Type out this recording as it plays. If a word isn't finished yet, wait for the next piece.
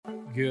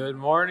Good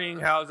morning.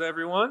 How's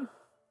everyone?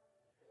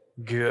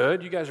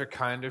 Good. You guys are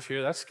kind of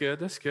here. That's good.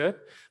 That's good.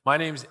 My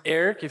name's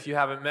Eric. If you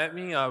haven't met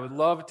me, I would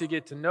love to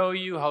get to know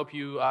you, help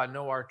you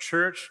know our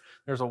church.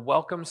 There's a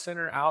welcome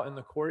center out in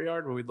the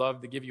courtyard where we'd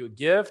love to give you a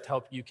gift,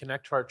 help you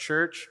connect to our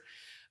church,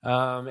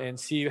 and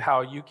see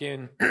how you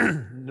can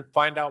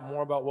find out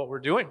more about what we're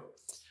doing.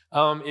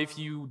 If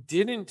you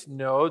didn't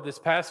know, this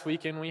past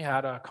weekend we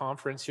had a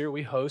conference here.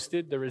 We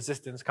hosted the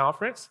Resistance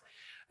Conference.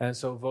 And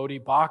so Vodi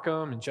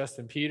Bakum and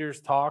Justin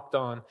Peters talked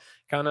on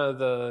kind of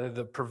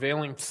the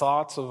prevailing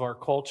thoughts of our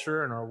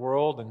culture and our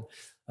world,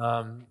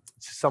 and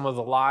some of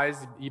the lies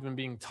even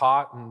being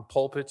taught in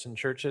pulpits and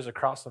churches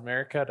across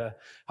America to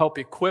help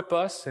equip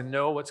us and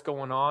know what's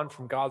going on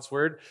from God's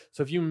word.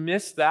 So if you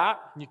missed that,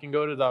 you can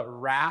go to the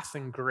Wrath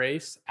and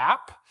Grace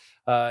app.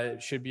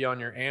 It should be on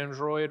your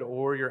Android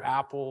or your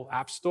Apple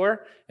App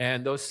Store,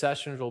 and those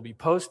sessions will be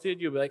posted.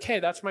 You'll be like, hey,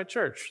 that's my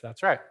church.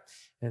 That's right.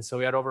 And so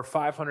we had over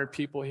 500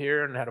 people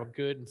here and had a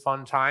good and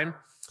fun time.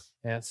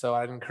 And so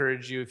I'd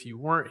encourage you, if you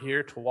weren't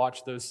here, to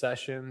watch those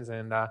sessions,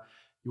 and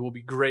you will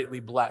be greatly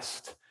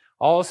blessed.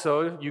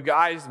 Also, you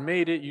guys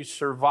made it. You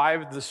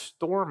survived the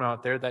storm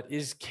out there that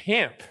is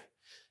camp.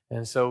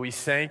 And so we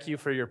thank you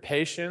for your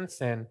patience,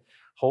 and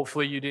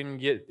hopefully you didn't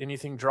get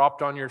anything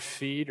dropped on your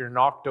feet or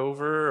knocked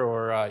over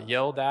or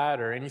yelled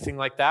at or anything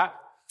like that.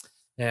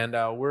 And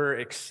we're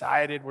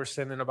excited. We're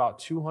sending about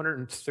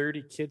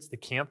 230 kids to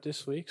camp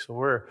this week. So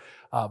we're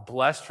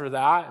blessed for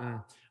that. And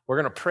we're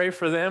going to pray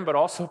for them, but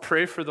also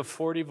pray for the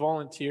 40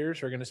 volunteers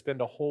who are going to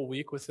spend a whole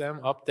week with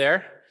them up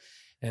there.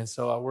 And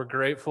so we're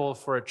grateful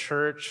for a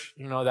church,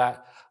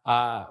 that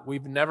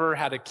we've never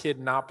had a kid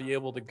not be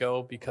able to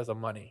go because of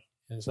money.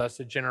 And so that's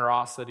the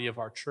generosity of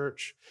our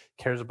church,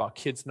 cares about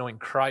kids knowing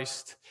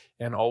Christ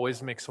and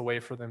always makes a way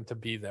for them to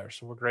be there.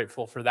 So we're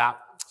grateful for that.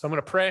 So I'm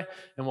going to pray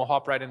and we'll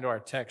hop right into our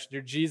text.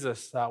 Dear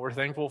Jesus, we're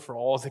thankful for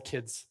all the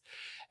kids.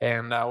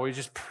 And we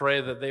just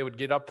pray that they would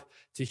get up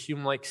to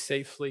Hume Lake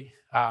safely.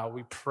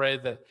 We pray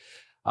that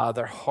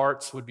their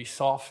hearts would be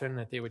softened,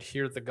 that they would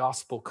hear the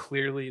gospel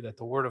clearly, that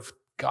the word of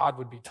God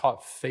would be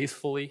taught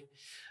faithfully.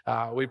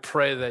 We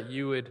pray that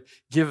you would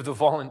give the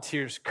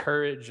volunteers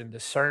courage and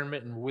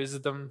discernment and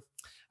wisdom.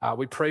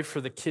 We pray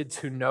for the kids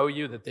who know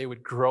you, that they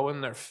would grow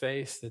in their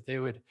faith, that they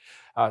would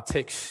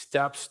take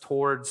steps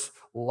towards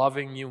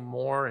loving you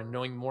more and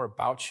knowing more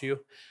about you.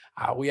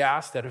 We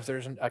ask that if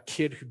there's a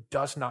kid who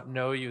does not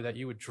know you, that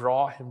you would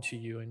draw him to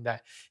you and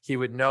that he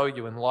would know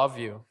you and love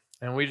you.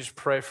 And we just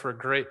pray for a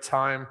great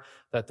time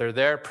that they're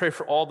there. Pray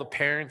for all the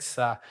parents,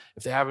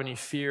 if they have any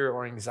fear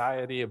or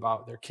anxiety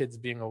about their kids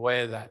being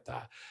away,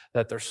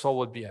 that their soul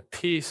would be at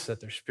peace, that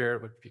their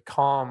spirit would be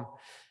calm.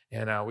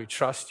 And we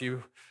trust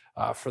you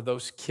for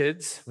those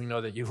kids. We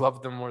know that you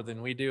love them more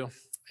than we do.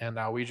 And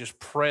we just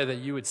pray that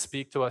you would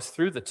speak to us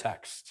through the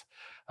text,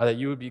 that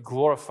you would be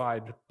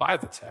glorified by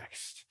the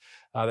text,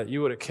 that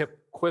you would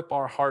equip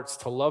our hearts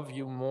to love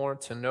you more,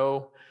 to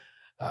know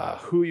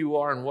who you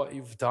are and what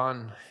you've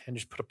done, and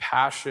just put a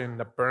passion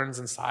that burns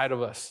inside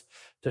of us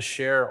to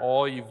share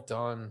all you've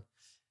done.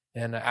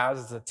 And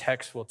as the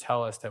text will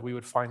tell us, that we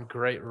would find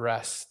great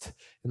rest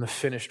in the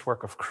finished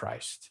work of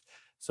Christ.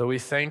 So we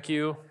thank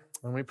you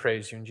and we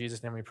praise you. In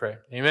Jesus' name we pray.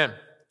 Amen.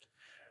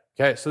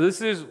 Okay, so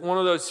this is one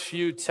of those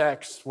few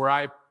texts where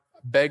I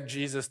beg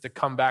Jesus to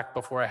come back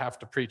before I have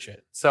to preach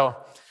it. So,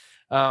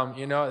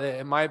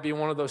 it might be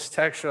one of those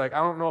texts you're like, I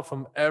don't know if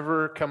I'm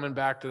ever coming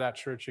back to that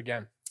church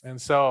again. And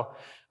so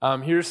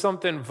here's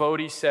something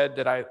Vodi said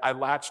that I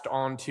latched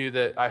onto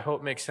that I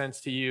hope makes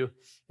sense to you,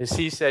 is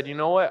he said, you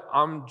know what?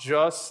 I'm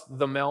just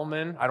the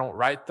mailman. I don't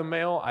write the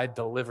mail. I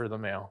deliver the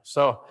mail.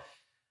 So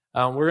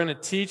we're going to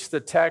teach the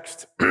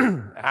text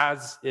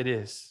as it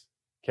is,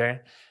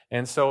 okay?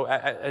 And so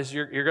as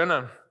you're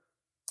going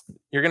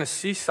to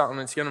see something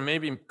that's going to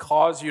maybe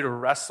cause you to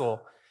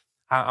wrestle,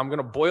 I'm going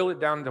to boil it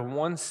down to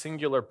one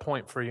singular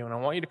point for you, and I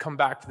want you to come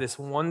back to this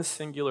one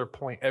singular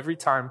point every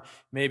time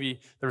maybe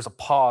there's a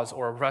pause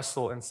or a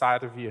wrestle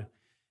inside of you,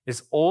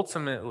 is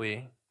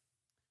ultimately,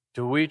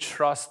 do we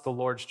trust the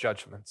Lord's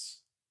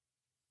judgments?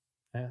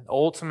 And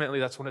ultimately,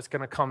 that's what it's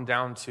going to come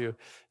down to.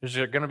 There's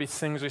going to be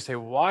things we say,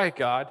 why,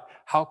 God?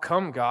 How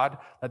come, God?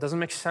 That doesn't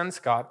make sense,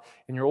 God.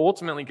 And you're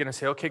ultimately going to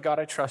say, okay, God,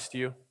 I trust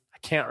you. I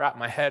can't wrap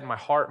my head, my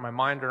heart, my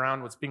mind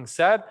around what's being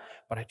said,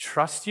 but I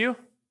trust you.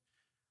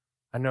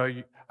 I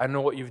know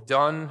what you've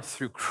done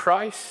through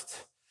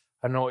Christ.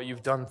 I know what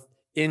you've done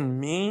in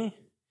me,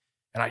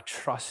 and I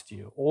trust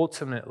you.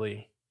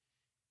 Ultimately,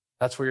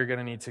 that's where you're going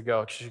to need to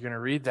go, because you're going to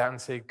read that and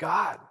say,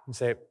 God, and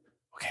say,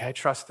 okay, I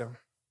trust him.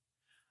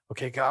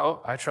 Okay, God,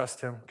 I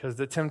trust him, because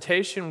the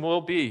temptation will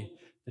be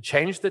to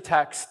change the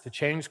text, to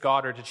change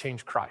God, or to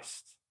change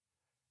Christ.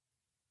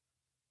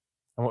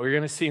 And what we're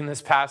going to see in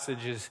this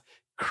passage is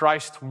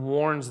Christ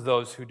warns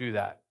those who do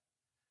that.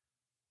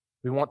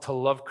 We want to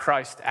love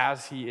Christ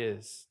as he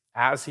is,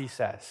 as he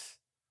says,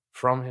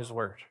 from his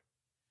word.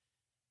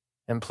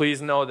 And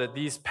please know that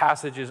these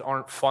passages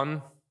aren't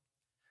fun,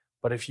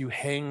 but if you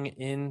hang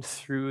in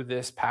through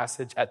this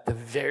passage at the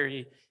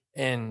very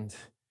end,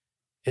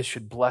 it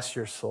should bless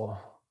your soul.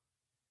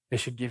 It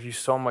should give you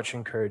so much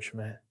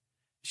encouragement.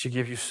 It should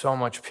give you so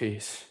much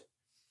peace.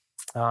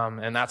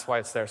 And that's why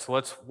it's there. So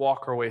let's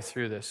walk our way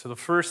through this. So the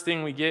first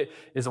thing we get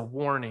is a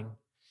warning.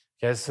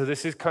 Okay, so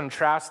this is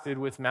contrasted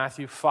with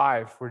Matthew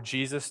 5, where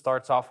Jesus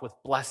starts off with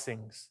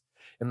blessings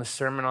in the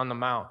Sermon on the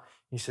Mount.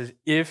 He says,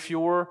 if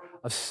you're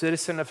a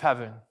citizen of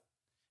heaven,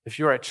 if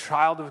you're a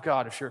child of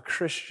God, if you're a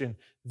Christian,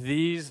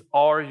 these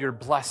are your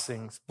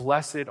blessings.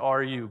 Blessed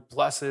are you.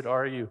 Blessed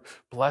are you.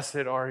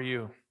 Blessed are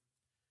you.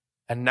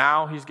 And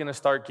now he's going to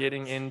start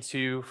getting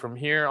into, from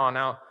here on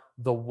out,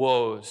 the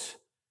woes.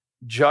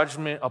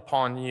 Judgment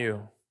upon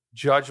you.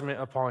 Judgment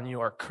upon you,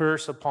 or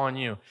curse upon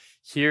you.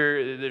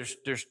 Here,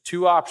 there's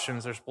two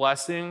options. There's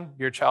blessing,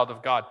 you're a child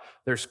of God.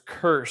 There's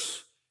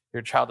curse, you're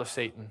a child of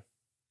Satan.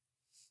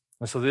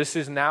 And so this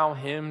is now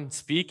him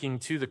speaking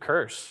to the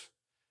curse.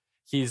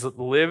 He's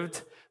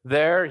lived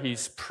there,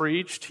 he's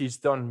preached, he's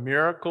done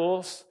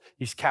miracles,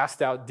 he's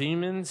cast out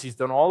demons, he's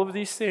done all of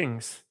these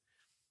things.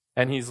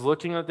 And he's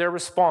looking at their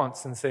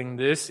response and saying,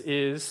 this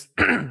is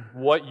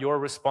what your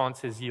response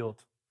has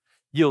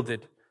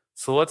yielded.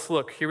 So let's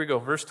look. Here we go.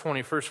 Verse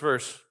 20, first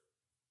verse.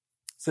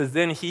 It says,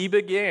 then he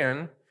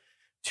began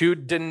to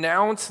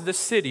denounce the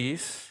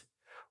cities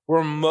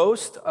where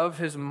most of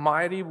his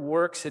mighty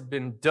works had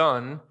been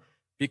done,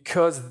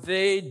 because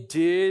they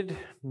did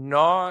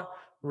not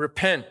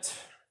repent.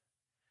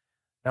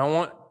 Now I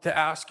want to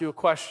ask you a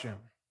question.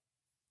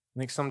 I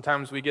think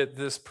sometimes we get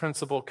this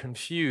principle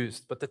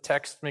confused, but the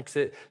text makes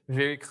it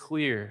very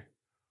clear.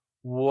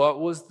 What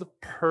was the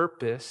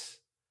purpose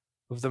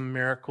of the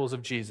miracles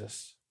of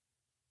Jesus?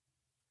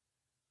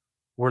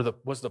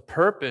 Was the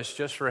purpose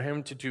just for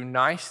him to do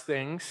nice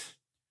things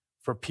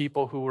for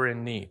people who were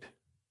in need?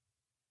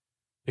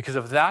 Because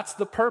if that's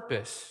the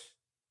purpose,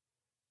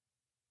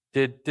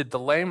 did the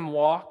lame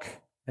walk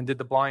and did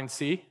the blind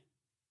see?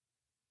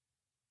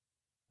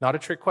 Not a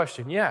trick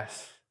question.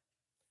 Yes.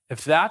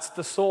 If that's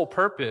the sole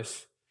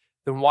purpose,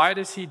 then why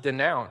does he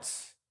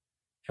denounce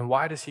and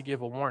why does he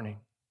give a warning?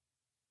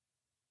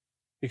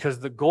 Because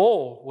the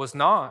goal was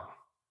not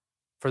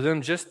for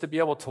them just to be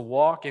able to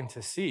walk and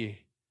to see.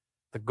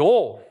 The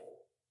goal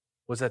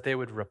was that they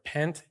would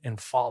repent and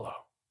follow.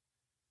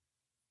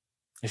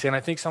 You see, and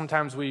I think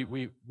sometimes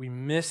we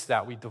miss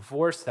that. We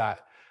divorce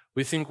that.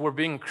 We think we're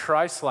being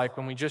Christ-like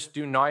when we just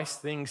do nice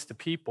things to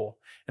people.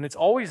 And it's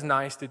always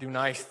nice to do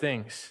nice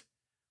things.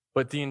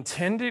 But the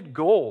intended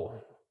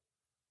goal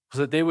was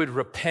that they would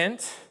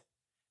repent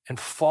and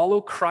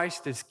follow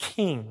Christ as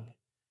King,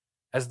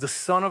 as the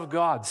Son of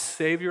God,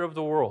 Savior of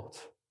the world.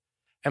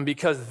 And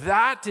because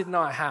that did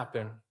not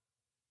happen,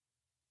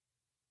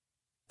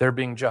 they're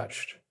being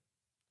judged.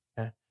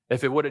 Okay?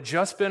 If it would have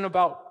just been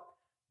about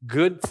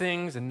good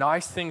things and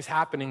nice things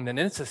happening, then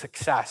it's a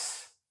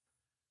success.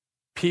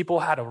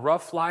 People had a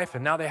rough life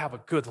and now they have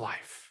a good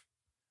life.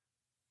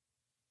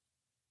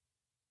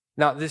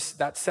 Now,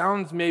 that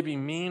sounds maybe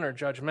mean or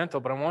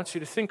judgmental, but I want you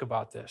to think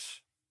about this.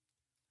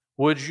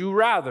 Would you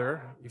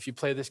rather, if you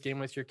play this game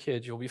with your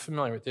kids, you'll be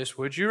familiar with this,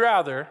 would you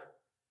rather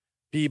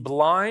be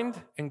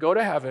blind and go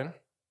to heaven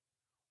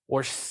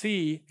or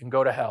see and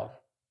go to hell?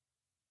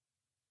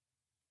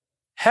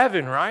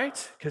 Heaven,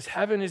 right? Because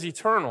heaven is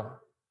eternal.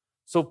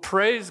 So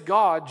praise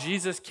God,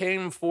 Jesus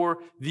came for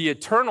the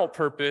eternal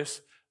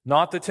purpose,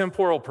 not the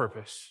temporal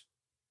purpose.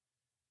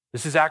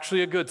 This is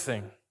actually a good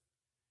thing.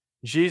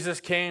 Jesus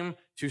came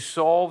to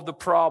solve the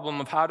problem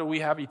of how do we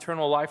have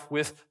eternal life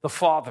with the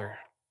Father.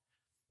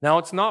 Now,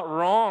 it's not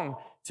wrong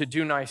to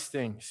do nice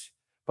things,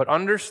 but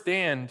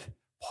understand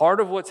part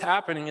of what's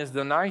happening is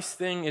the nice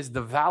thing is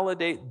to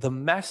validate the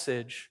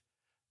message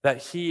that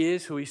he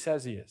is who he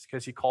says he is,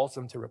 because he calls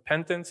them to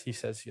repentance. He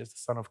says he is the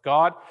Son of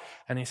God,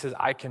 and he says,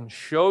 I can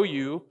show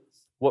you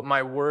what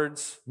my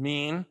words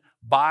mean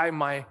by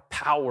my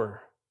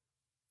power.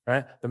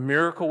 Right? The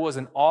miracle was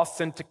an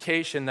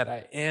authentication that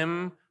I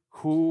am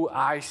who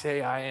I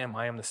say I am.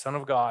 I am the Son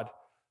of God.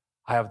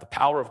 I have the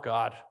power of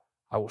God.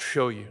 I will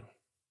show you.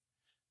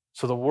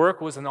 So the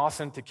work was an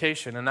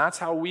authentication, and that's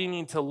how we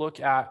need to look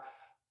at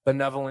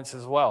benevolence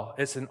as well.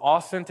 It's an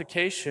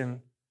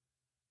authentication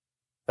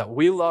that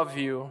we love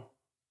you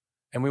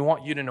and we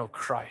want you to know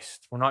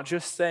Christ. We're not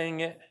just saying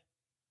it,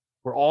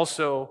 we're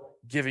also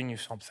giving you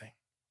something.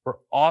 We're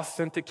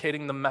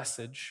authenticating the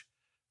message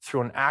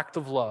through an act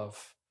of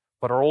love,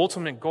 but our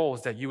ultimate goal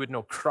is that you would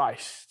know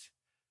Christ,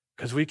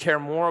 because we care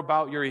more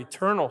about your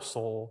eternal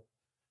soul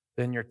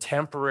than your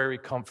temporary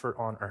comfort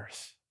on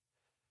earth.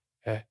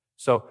 Okay?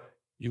 So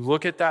you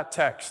look at that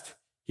text,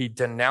 he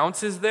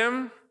denounces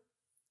them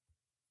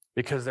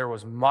because there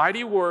was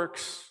mighty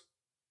works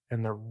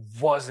and there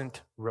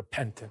wasn't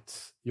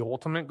repentance. The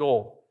ultimate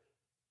goal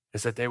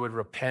is that they would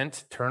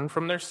repent, turn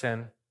from their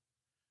sin,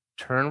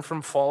 turn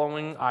from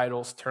following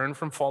idols, turn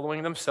from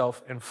following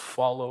themselves, and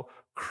follow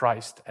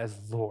Christ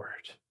as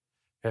Lord.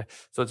 Okay?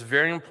 So it's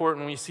very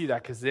important when you see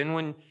that, because then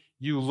when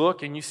you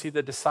look and you see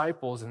the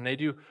disciples and they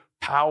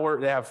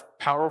have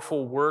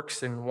powerful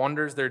works and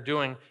wonders they're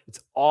doing, it's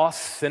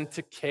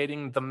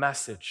authenticating the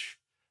message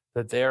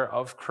that they're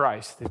of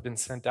Christ. They've been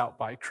sent out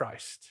by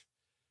Christ.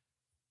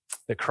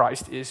 That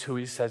Christ is who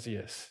he says he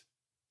is.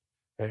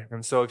 Okay?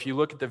 And so if you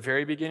look at the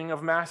very beginning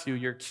of Matthew,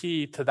 your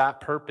key to that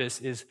purpose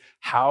is,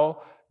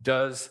 how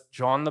does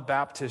John the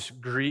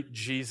Baptist greet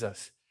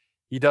Jesus?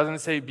 He doesn't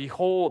say,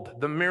 behold,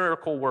 the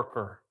miracle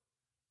worker.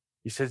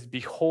 He says,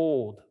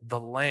 behold, the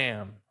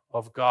Lamb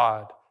of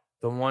God,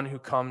 the one who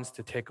comes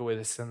to take away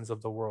the sins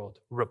of the world.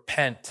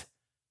 Repent,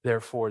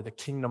 therefore, the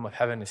kingdom of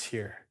heaven is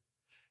here.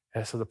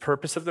 And so the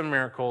purpose of the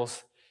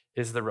miracles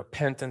is the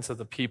repentance of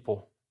the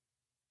people.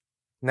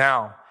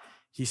 Now,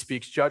 he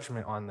speaks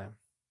judgment on them.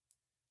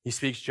 He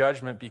speaks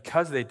judgment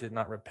because they did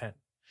not repent,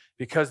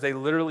 because they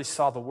literally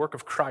saw the work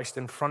of Christ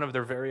in front of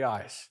their very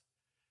eyes.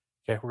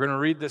 Okay, we're going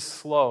to read this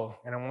slow,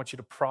 and I want you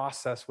to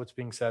process what's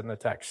being said in the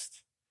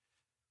text.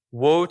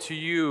 Woe to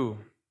you,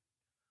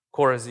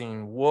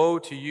 Chorazin! Woe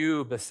to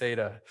you,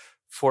 Bethsaida!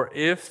 For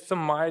if the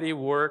mighty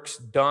works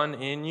done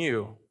in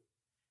you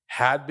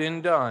had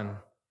been done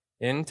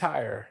in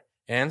Tyre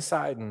and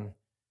Sidon,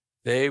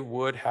 they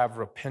would have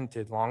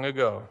repented long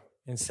ago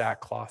in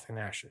sackcloth and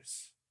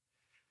ashes.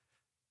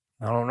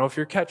 I don't know if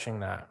you're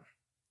catching that,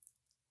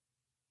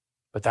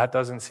 but that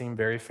doesn't seem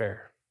very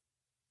fair.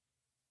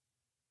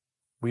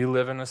 We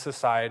live in a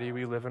society,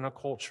 we live in a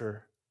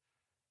culture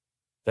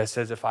that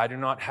says, if I do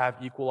not have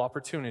equal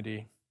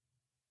opportunity,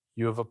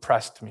 you have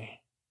oppressed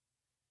me.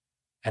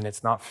 And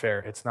it's not fair,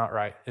 it's not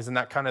right. Isn't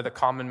that kind of the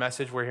common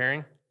message we're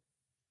hearing?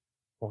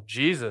 Well,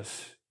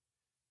 Jesus,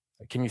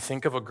 can you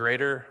think of a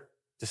greater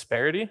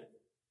disparity?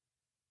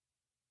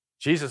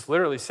 Jesus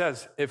literally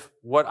says, if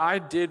what I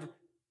did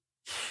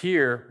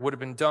here would have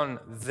been done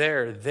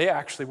there, they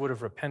actually would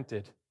have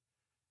repented.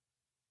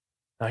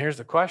 Now here's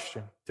the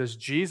question. Does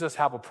Jesus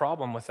have a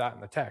problem with that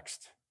in the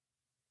text?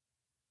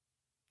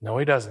 No,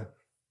 he doesn't.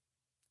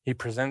 He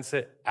presents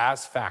it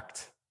as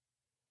fact.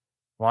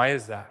 Why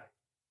is that?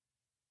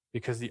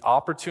 Because the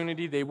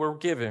opportunity they were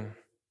given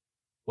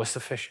was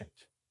sufficient.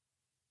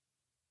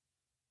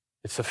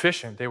 It's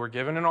sufficient. They were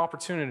given an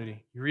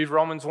opportunity. You read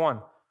Romans 1.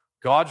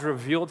 God's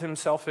revealed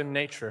himself in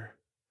nature,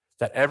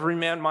 that every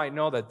man might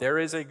know that there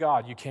is a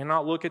God. You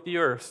cannot look at the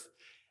earth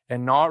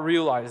and not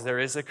realize there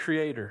is a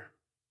creator.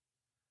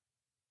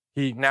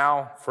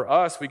 Now, for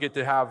us, we get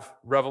to have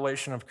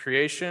revelation of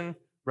creation,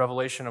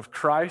 revelation of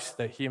Christ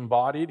that he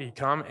embodied, he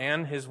come,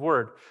 and his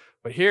word.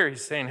 But here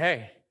he's saying,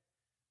 hey,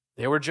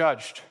 they were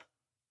judged.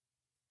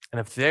 And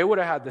if they would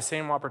have had the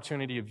same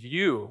opportunity of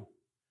you,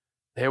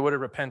 they would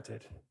have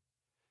repented.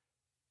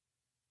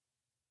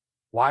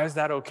 Why is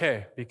that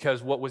okay?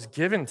 Because what was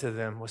given to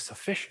them was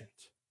sufficient.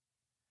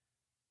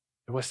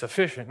 It was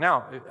sufficient.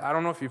 Now, I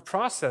don't know if you've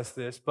processed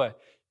this, but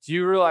do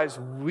you realize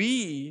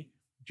we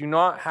do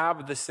not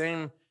have the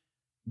same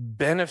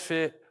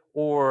benefit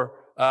or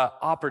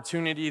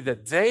opportunity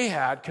that they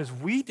had, because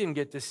we didn't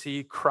get to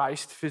see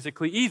Christ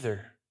physically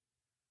either?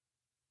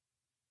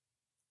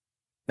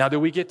 Now, do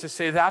we get to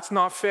say that's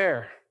not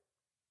fair?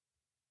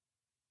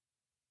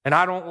 And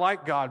I don't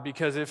like God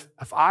because if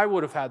I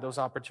would have had those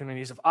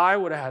opportunities, if I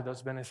would have had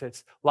those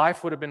benefits,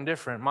 life would have been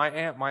different. My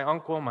aunt, my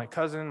uncle, my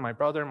cousin, my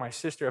brother, my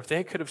sister, if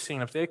they could have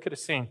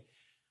seen,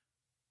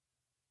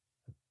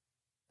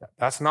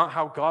 that's not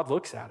how God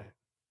looks at it.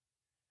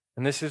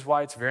 And this is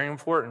why it's very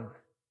important.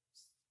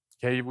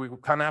 Okay, we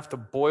kind of have to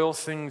boil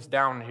things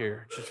down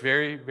here, just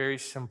very, very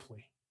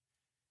simply.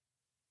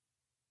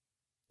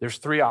 There's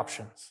three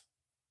options.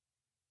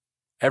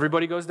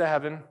 Everybody goes to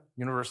heaven,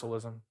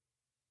 universalism.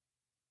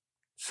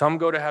 Some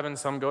go to heaven,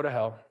 some go to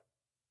hell.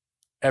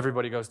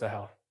 Everybody goes to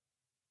hell.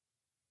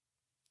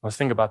 Let's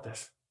think about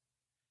this.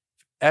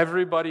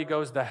 Everybody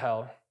goes to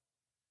hell.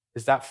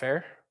 Is that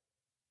fair?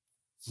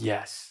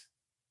 Yes.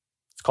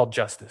 It's called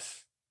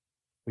justice.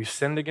 We've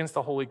sinned against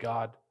the holy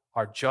God.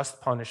 Our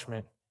just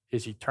punishment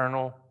is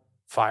eternal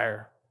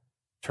fire,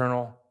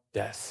 eternal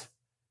death.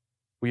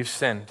 We've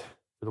sinned.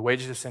 The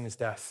wages of sin is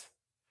death.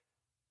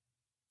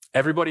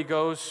 Everybody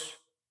goes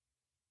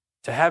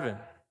to heaven.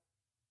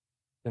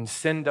 Then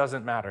sin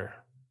doesn't matter.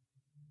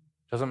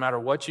 Doesn't matter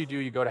what you do,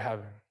 you go to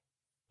heaven.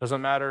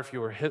 Doesn't matter if you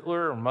were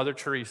Hitler or Mother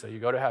Teresa, you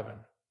go to heaven.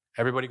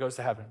 Everybody goes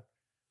to heaven.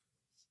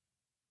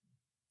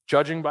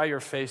 Judging by your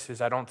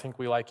faces, I don't think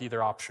we like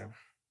either option.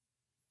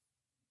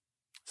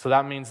 So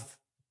that means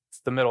it's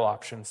the middle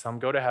option. Some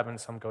go to heaven,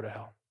 some go to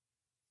hell.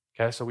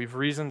 Okay, so we've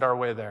reasoned our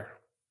way there.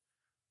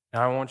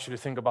 Now I want you to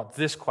think about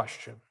this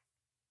question.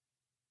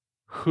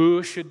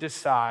 Who should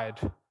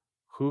decide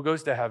who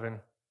goes to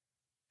heaven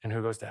and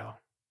who goes to hell?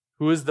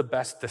 Who is the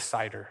best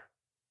decider?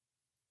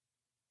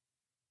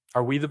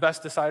 Are we the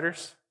best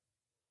deciders?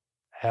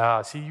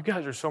 Yeah, see, you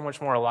guys are so much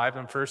more alive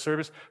than first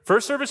service.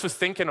 First service was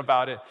thinking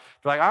about it.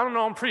 They're like, I don't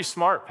know, I'm pretty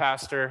smart,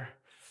 Pastor.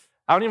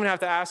 I don't even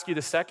have to ask you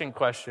the second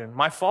question.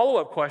 My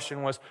follow-up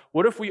question was,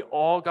 what if we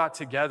all got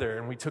together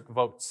and we took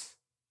votes?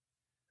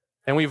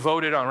 And we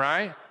voted on,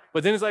 right?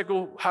 But then it's like,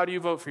 well, how do you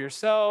vote for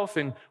yourself?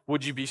 And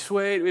would you be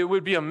swayed? It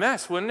would be a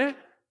mess, wouldn't it?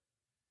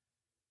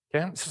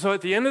 Okay, so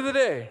at the end of the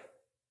day,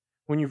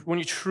 when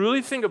you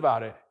truly think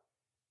about it,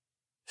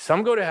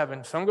 some go to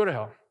heaven, some go to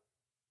hell.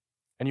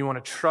 And you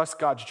want to trust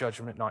God's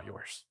judgment, not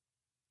yours.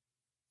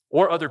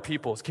 Or other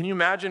people's. Can you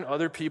imagine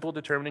other people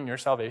determining your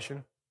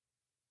salvation?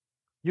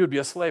 You would be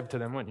a slave to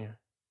them, wouldn't you?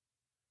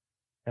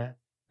 Okay?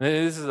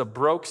 This is a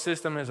broke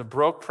system, it is a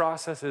broke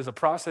process, it is a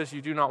process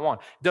you do not want.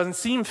 It doesn't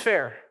seem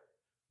fair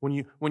when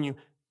you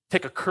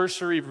take a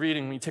cursory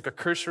reading, when you take a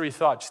cursory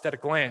thought just at a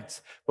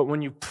glance, but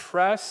when you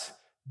press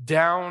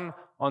down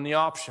on the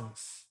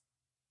options,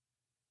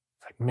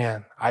 it's like,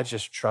 man, I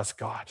just trust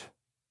God.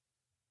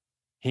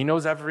 He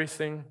knows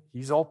everything.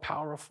 He's all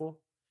powerful.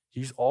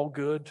 He's all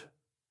good.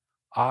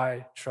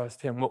 I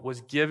trust him. What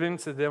was given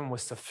to them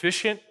was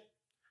sufficient.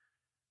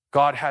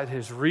 God had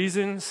his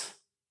reasons.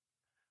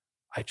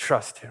 I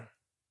trust him.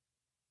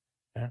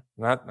 Okay?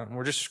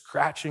 We're just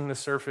scratching the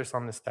surface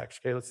on this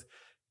text. Okay, let's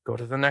go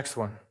to the next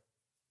one.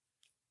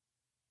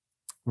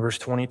 Verse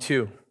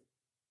 22.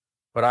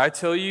 But I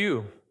tell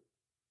you,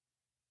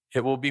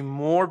 it will be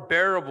more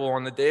bearable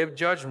on the day of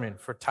judgment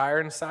for Tyre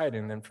and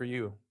Sidon than for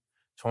you.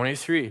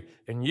 23.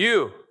 And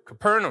you,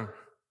 Capernaum,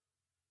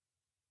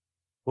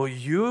 will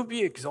you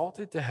be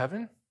exalted to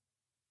heaven?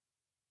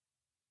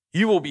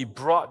 You will be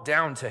brought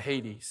down to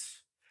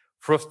Hades.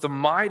 For if the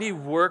mighty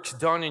works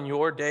done in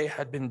your day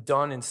had been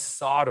done in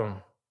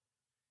Sodom,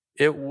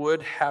 it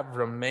would have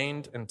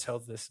remained until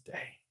this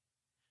day.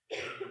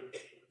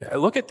 Yeah,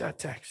 look at that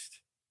text.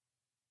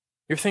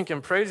 You're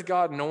thinking, praise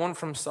God, no one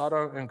from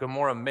Sodom and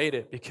Gomorrah made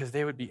it because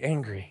they would be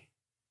angry.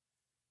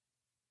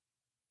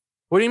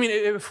 What do you mean?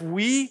 If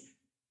we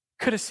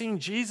could have seen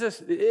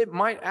Jesus, it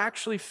might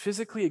actually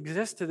physically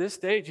exist to this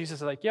day. Jesus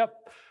is like, yep,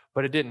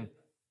 but it didn't.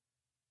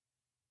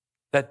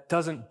 That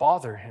doesn't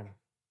bother him.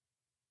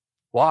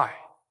 Why?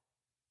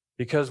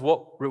 Because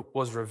what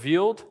was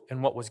revealed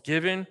and what was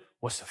given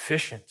was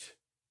sufficient.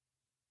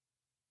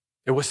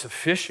 It was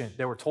sufficient.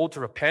 They were told to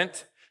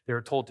repent. They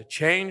were told to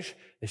change.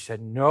 They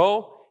said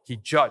no. He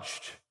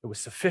judged. It was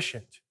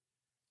sufficient.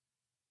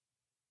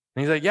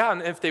 And he's like, yeah,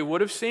 and if they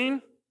would have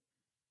seen,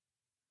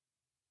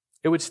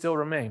 it would still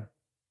remain.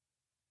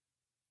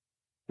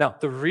 Now,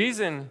 the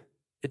reason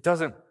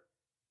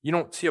you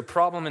don't see a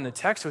problem in the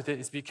text with it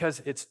is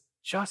because it's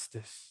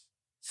justice.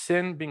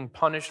 Sin being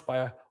punished by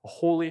a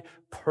holy,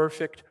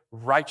 perfect,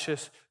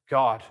 righteous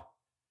God.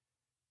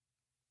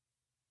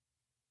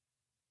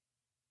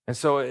 And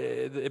so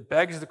it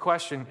begs the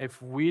question,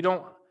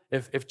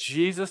 if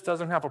Jesus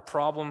doesn't have a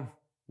problem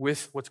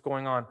with what's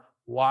going on,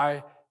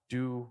 why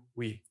do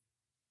we?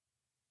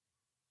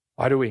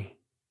 Why do we?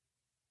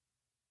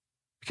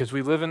 Because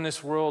we live in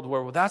this world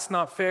where, well, that's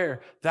not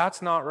fair,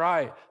 that's not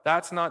right,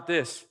 that's not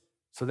this.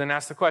 So then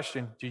ask the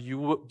question, do you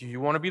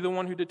want to be the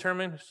one who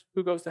determines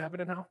who goes to heaven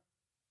and hell?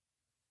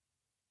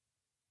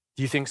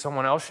 Do you think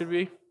someone else should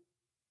be?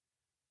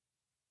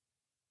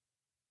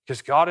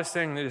 Because God is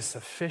saying that it is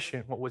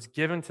sufficient. What was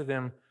given to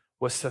them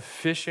was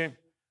sufficient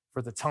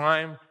for the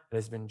time it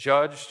has been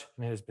judged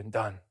and it has been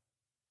done.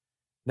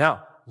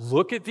 Now,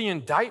 look at the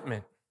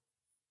indictment.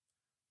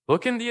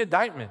 Look in the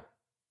indictment.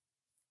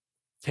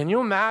 Can you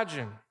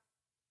imagine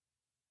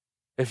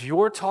if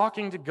you're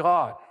talking to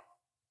God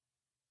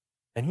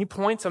and he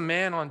points a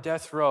man on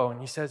death row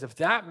and he says, if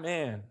that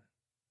man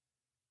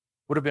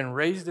would have been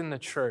raised in the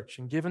church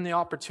and given the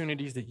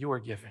opportunities that you were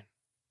given,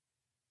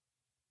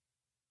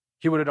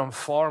 he would have done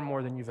far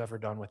more than you've ever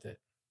done with it.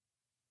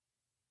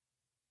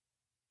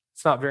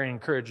 It's not very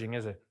encouraging,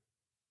 is it?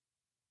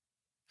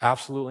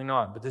 Absolutely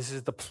not. But this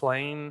is the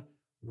plain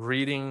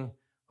reading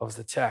of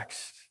the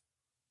text.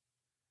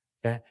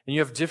 Okay? And you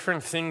have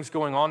different things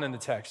going on in the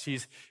text.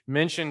 He's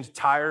mentioned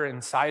Tyre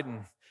and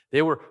Sidon.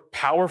 They were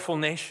powerful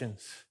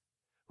nations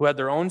who had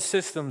their own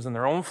systems and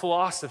their own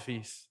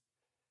philosophies.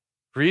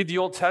 Read the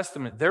Old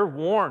Testament. They're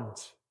warned.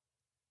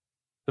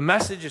 The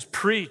message is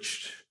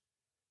preached,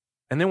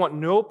 and they want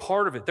no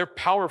part of it. They're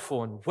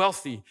powerful and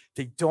wealthy.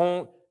 They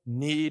don't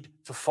need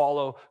to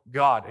follow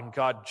God, and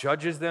God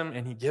judges them,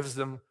 and he gives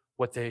them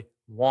what they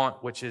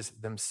want, which is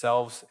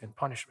themselves and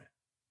punishment.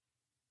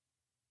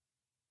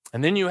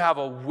 And then you have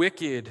a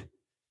wicked,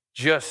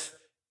 just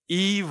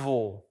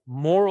evil,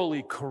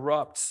 morally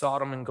corrupt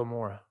Sodom and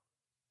Gomorrah.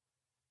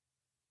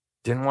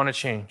 Didn't want to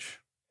change.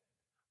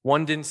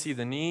 One didn't see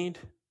the need.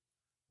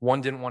 One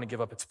didn't want to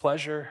give up its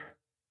pleasure.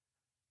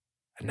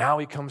 And now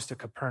he comes to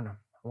Capernaum.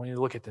 I want you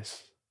to look at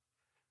this.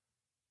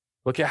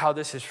 Look at how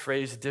this is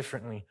phrased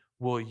differently.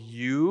 Will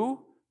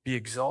you be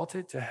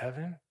exalted to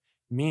heaven?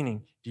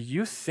 Meaning, do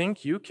you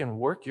think you can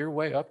work your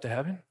way up to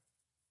heaven?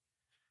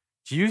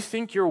 Do you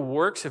think your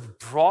works have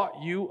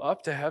brought you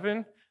up to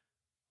heaven?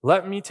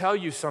 Let me tell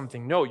you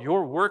something. No,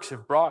 your works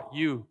have brought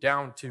you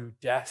down to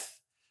death.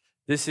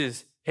 This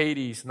is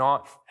Hades,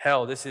 not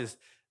hell. This is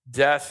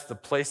death, the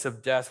place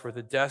of death, where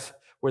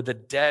the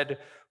dead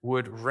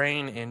would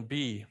reign and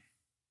be.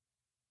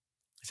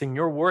 Saying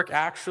your work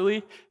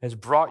actually has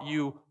brought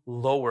you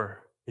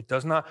lower. It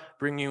does not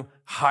bring you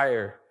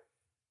higher.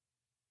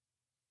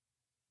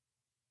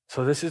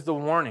 So this is the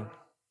warning.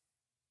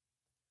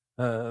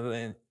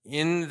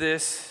 In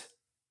this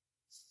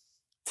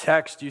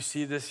text, you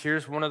see this.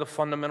 Here's one of the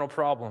fundamental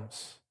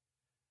problems.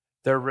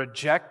 They're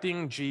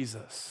rejecting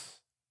Jesus.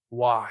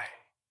 Why?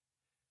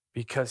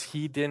 Because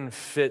he didn't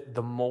fit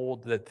the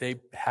mold that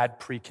they had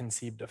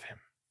preconceived of him.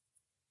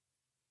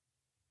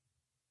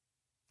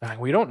 Like,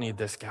 we don't need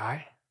this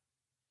guy.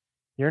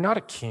 You're not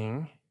a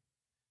king.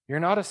 You're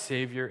not a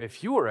savior.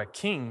 If you were a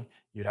king,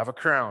 you'd have a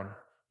crown.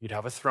 You'd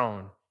have a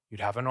throne.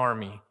 You'd have an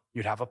army.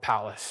 You'd have a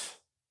palace.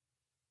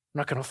 I'm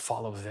not going to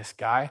follow this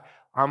guy.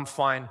 I'm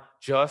fine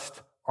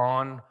just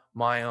on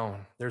my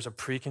own. There's a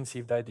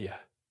preconceived idea.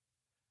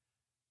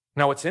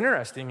 Now, what's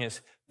interesting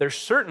is there's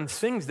certain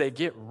things they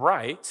get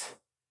right.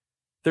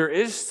 There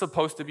is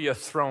supposed to be a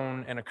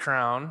throne and a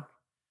crown,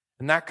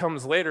 and that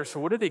comes later. So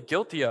what are they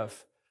guilty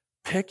of?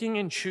 Picking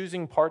and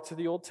choosing parts of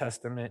the Old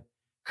Testament,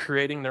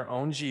 creating their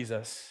own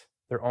Jesus,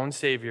 their own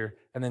Savior,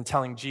 and then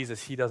telling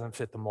Jesus he doesn't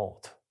fit the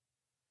mold.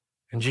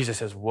 And Jesus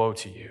says, woe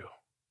to you.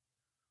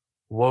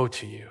 Woe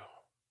to you.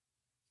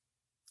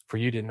 For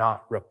you did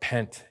not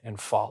repent and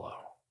follow.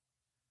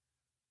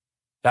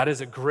 That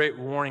is a great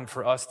warning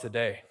for us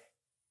today.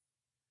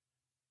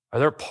 Are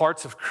there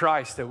parts of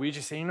Christ that we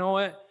just say, you know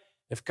what?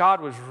 If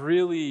God was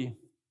really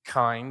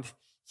kind,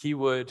 he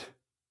would.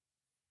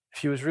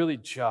 If he was really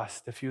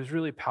just, if he was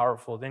really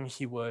powerful, then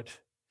he would.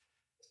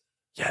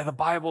 Yeah, the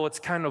Bible, it's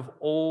kind of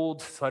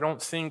old, so I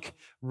don't think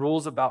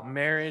rules about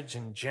marriage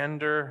and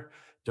gender,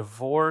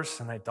 divorce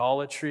and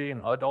idolatry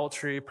and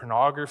adultery,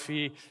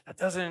 pornography, that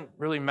doesn't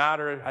really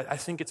matter. I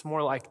think it's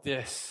more like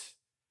this.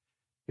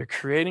 You're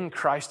creating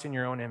Christ in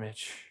your own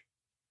image,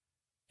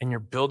 and you're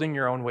building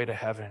your own way to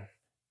heaven.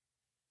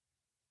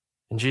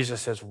 And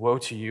Jesus says, woe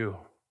to you.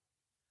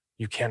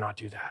 You cannot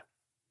do that.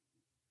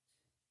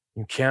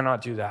 You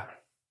cannot do that.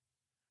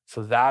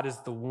 So that is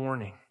the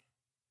warning.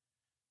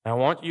 I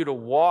want you to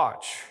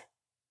watch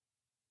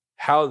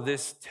how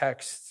this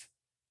text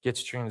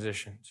gets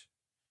transitioned.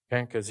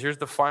 Okay, because here's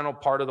the final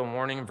part of the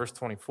warning in verse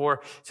 24.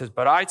 It says,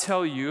 but I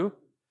tell you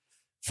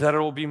that it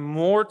will be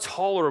more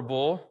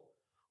tolerable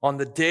on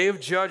the day of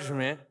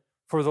judgment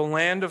for the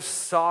land of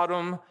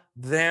Sodom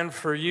than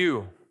for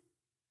you.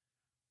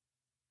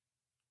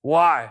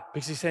 Why?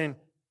 Because he's saying,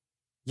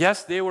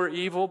 yes, they were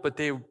evil, but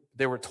they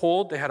were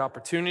told, they had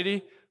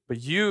opportunity,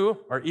 but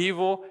you are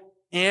evil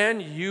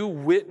and you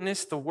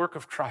witnessed the work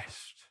of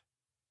Christ.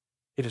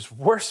 It is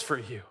worse for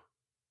you.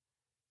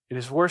 It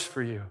is worse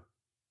for you.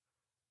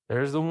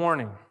 There's the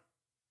warning.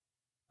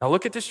 Now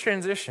look at this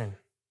transition.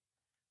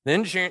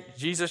 Then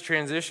Jesus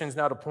transitions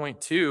now to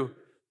point 2,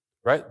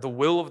 right? The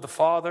will of the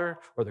Father,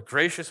 or the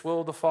gracious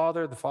will of the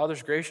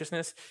Father's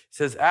graciousness. He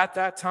says, at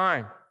that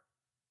time,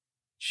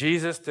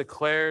 Jesus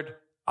declared,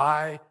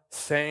 I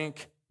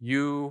thank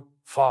you,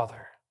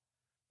 Father.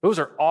 Those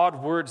are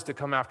odd words to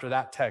come after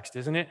that text,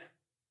 isn't it?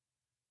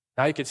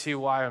 Now you can see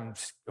why I'm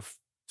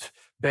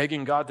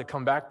begging God to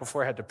come back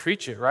before I had to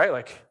preach it, right?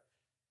 Like,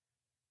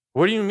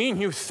 what do you mean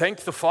you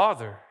thank the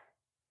Father?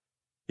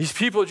 These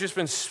people have just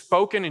been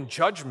spoken in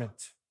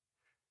judgment.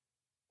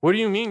 What do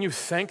you mean you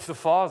thank the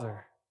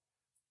Father?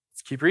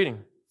 Let's keep reading.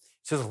 It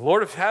says,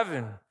 Lord of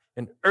heaven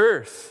and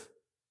earth,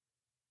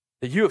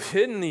 that you have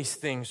hidden these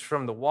things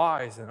from the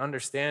wise and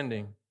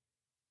understanding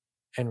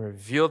and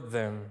revealed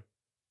them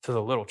to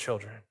the little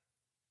children.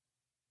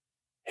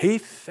 He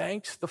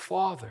thanks the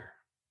Father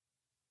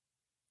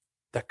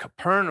that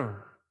Capernaum,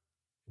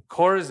 and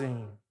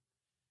Chorazin,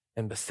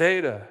 and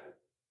Bethsaida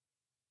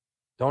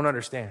don't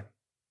understand,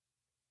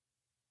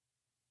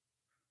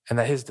 and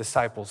that his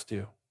disciples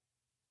do.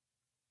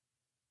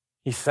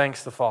 He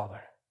thanks the Father.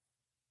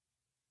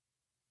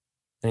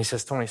 And he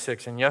says,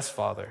 26, and yes,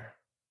 Father,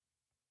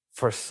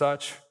 for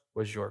such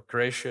was your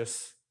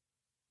gracious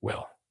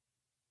will.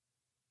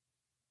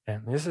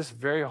 And this is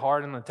very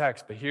hard in the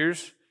text, but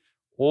here's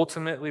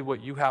ultimately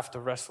what you have to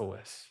wrestle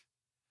with.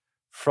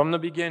 From the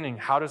beginning,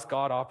 how does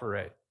God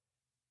operate?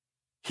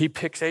 He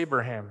picks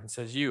Abraham and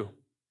says, you.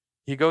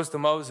 He goes to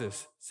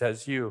Moses,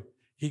 says you.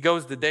 He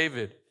goes to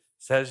David,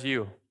 says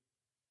you.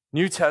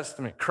 New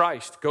Testament,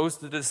 Christ goes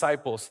to the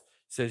disciples,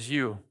 says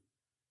you.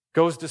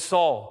 Goes to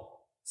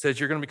Saul, says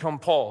you're going to become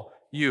Paul,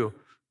 you.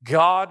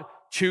 God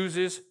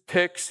chooses,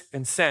 picks,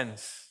 and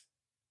sends.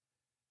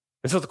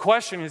 And so the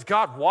question is,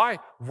 God, why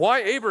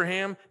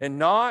Abraham and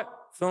not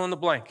fill in the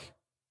blank?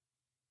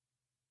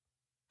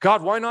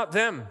 God, why not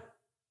them?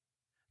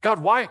 God,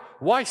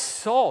 why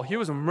Saul? He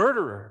was a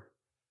murderer.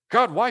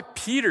 God, why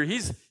Peter?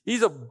 He's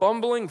a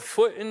bumbling,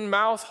 foot in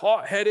mouth,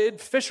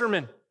 hot-headed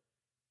fisherman.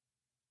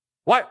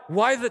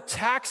 Why the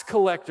tax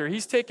collector?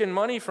 He's taking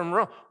money from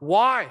Rome.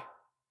 Why?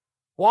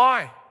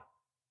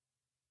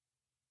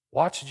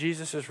 Watch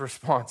Jesus'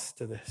 response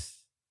to this.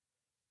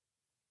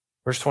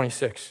 Verse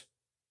 27.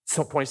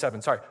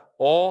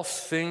 All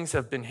things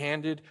have been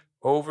handed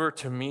over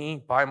to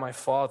me by my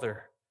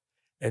Father.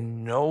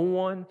 And no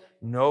one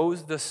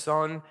knows the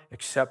Son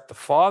except the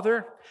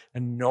Father,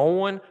 and no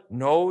one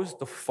knows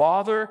the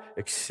Father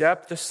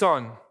except the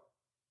Son,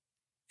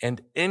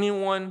 and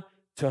anyone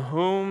to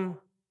whom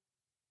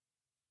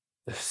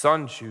the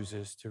Son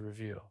chooses to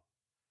reveal.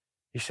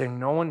 He's saying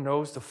no one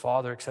knows the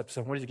Father except the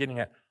Son. What is he getting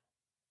at?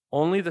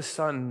 Only the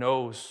Son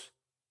knows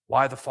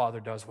why the Father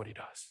does what he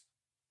does.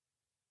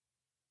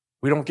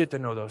 We don't get to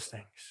know those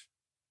things.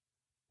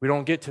 We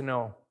don't get to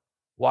know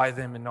why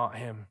them and not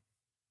him.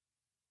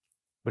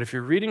 But if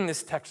you're reading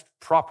this text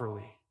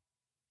properly,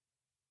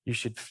 you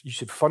should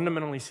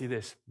fundamentally see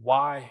this.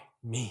 Why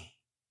me?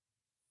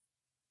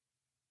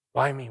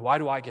 Why me? Why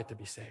do I get to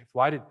be saved?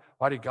 Why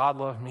did God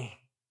love me?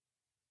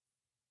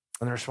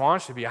 And the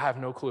response should be, I have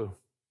no clue.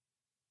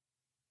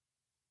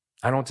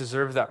 I don't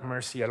deserve that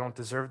mercy. I don't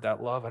deserve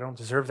that love. I don't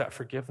deserve that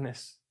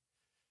forgiveness.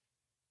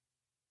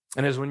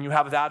 And as when you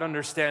have that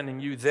understanding,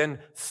 you then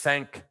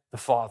thank the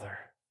Father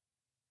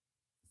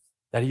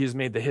that he has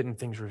made the hidden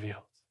things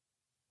revealed.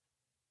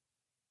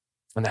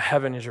 And that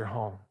heaven is your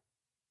home.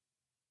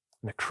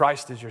 And that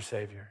Christ is your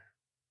Savior.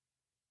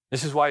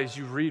 This is why as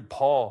you read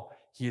Paul,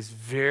 he is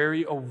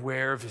very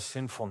aware of his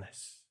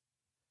sinfulness.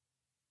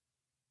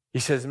 He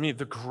says, me,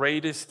 the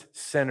greatest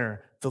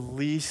sinner, the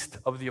least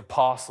of the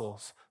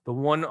apostles, the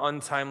one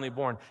untimely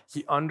born.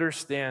 He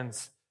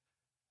understands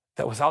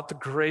that without the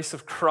grace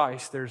of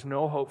Christ, there's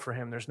no hope for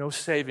him. There's no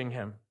saving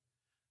him.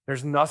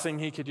 There's nothing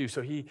he could do.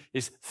 So he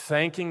is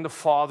thanking the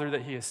Father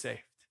that he is saved.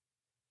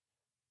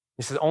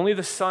 He says, only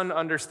the Son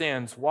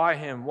understands why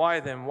him, why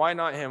them, why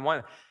not him, why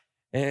not?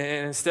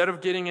 And instead of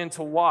getting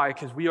into why,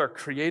 because we are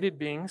created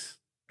beings,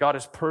 God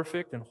is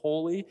perfect and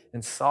holy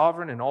and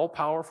sovereign and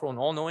all-powerful and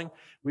all-knowing,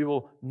 we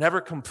will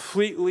never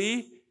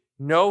completely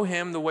know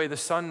him the way the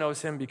Son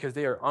knows him because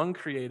they are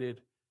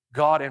uncreated,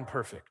 God and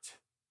perfect.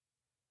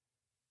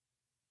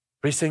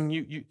 But he's saying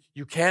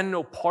you can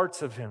know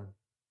parts of him.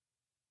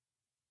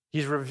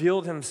 He's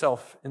revealed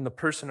himself in the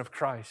person of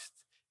Christ.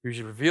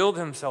 He's revealed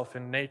himself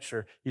in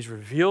nature. He's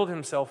revealed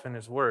himself in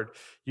his word.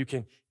 You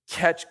can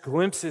catch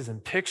glimpses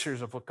and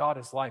pictures of what God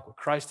is like, what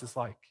Christ is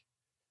like.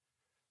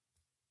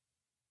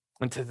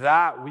 And to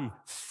that, we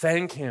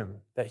thank him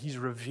that he's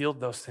revealed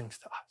those things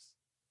to us.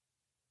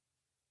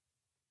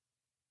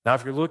 Now,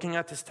 if you're looking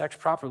at this text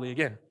properly,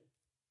 again,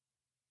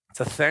 it's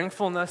a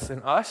thankfulness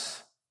in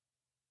us,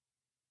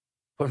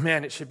 but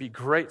man, it should be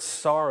great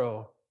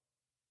sorrow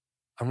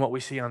on what we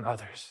see on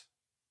others,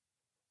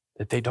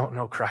 that they don't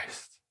know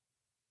Christ,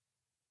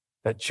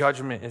 that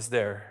judgment is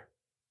their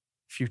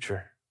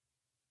future.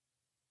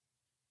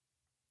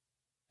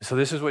 So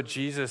this is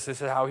this is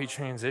how he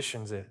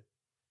transitions it.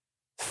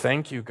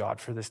 Thank you, God,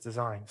 for this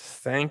design.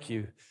 Thank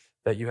you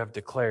that you have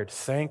declared.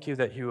 Thank you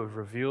that you have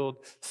revealed.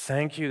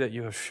 Thank you that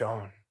you have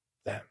shown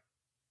them.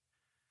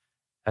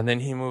 And then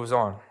he moves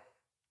on.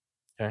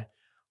 Okay?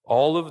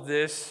 All of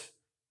this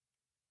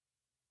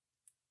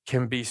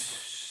can be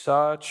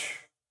such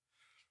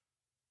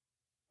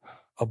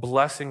a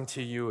blessing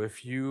to you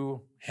if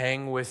you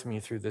hang with me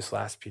through this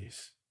last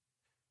piece.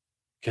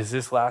 Because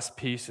this last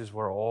piece is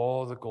where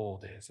all the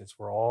gold is. It's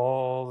where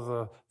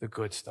all the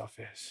good stuff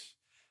is.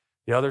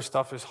 The other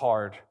stuff is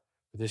hard,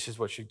 but this is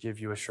what should give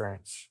you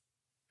assurance.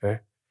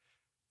 Okay?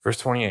 Verse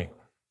 28.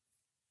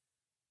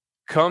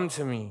 Come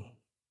to me,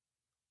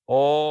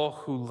 all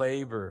who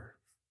labor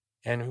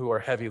and who are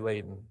heavy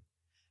laden,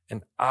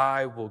 and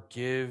I will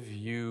give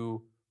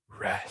you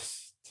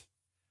rest.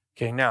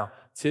 Okay, now,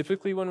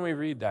 typically when we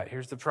read that,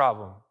 here's the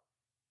problem.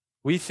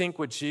 We think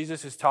what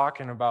Jesus is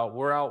talking about,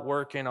 we're out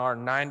working our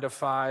 9 to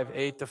 5,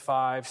 8 to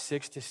 5,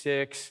 6 to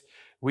 6.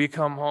 We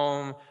come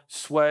home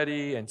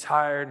sweaty and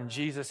tired, and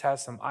Jesus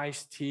has some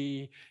iced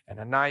tea and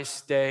a nice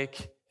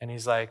steak, and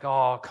he's like,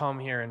 oh, come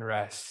here and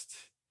rest.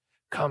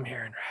 Come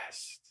here and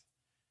rest.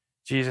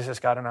 Jesus has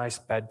got a nice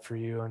bed for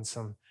you and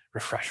some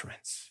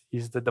refreshments.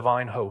 He's the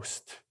divine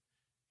host.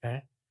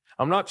 Okay?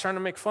 I'm not trying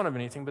to make fun of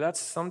anything, but that's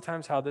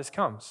sometimes how this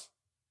comes.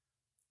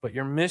 But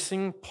you're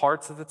missing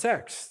parts of the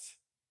text.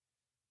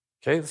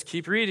 Okay, let's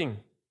keep reading.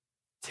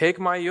 Take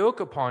my yoke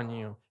upon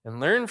you and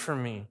learn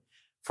from me,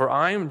 for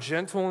I am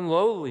gentle and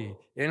lowly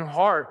in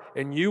heart,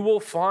 and you will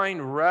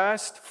find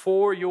rest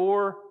for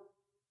your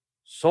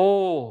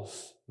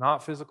souls,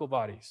 not physical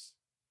bodies.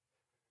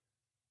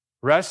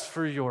 Rest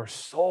for your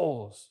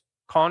souls.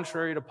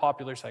 Contrary to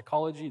popular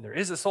psychology, there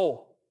is a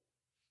soul.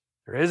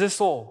 There is a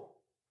soul.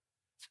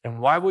 And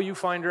why will you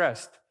find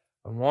rest?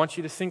 I want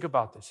you to think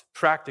about this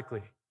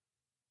practically.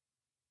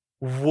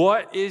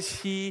 What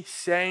is he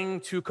saying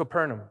to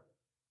Capernaum?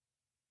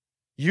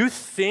 You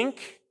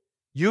think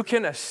you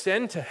can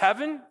ascend to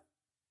heaven?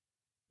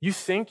 You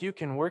think you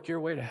can work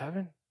your way to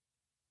heaven?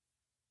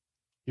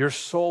 Your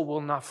soul will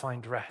not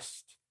find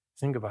rest.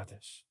 Think about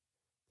this.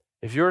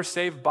 If you're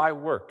saved by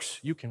works,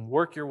 you can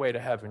work your way to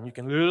heaven. You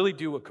can literally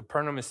do what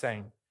Capernaum is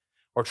saying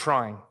or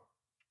trying.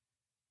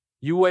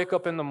 You wake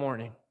up in the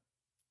morning.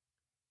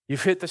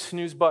 You've hit the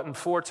snooze button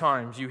 4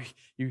 times.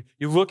 You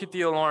look at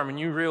the alarm and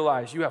you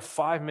realize you have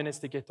 5 minutes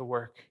to get to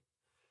work,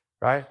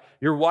 right?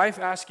 Your wife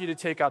asked you to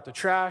take out the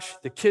trash.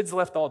 The kids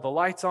left all the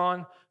lights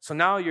on. So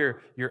now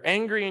you're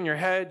angry in your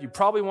head. You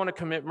probably want to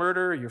commit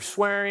murder. You're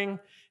swearing.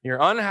 You're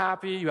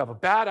unhappy. You have a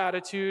bad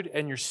attitude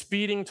and you're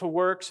speeding to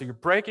work. So you're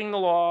breaking the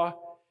law.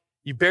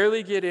 You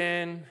barely get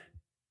in.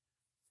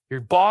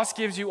 Your boss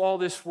gives you all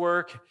this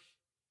work.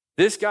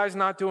 This guy's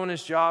not doing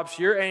his job.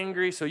 So you're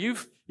angry. So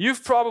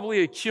you've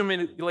probably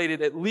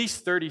accumulated at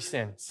least 30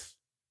 sins.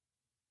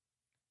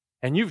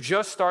 And you've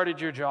just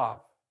started your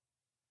job.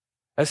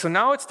 And so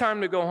now it's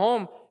time to go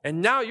home.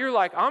 And now you're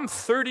like, I'm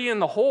 30 in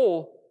the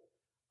hole.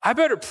 I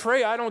better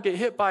pray I don't get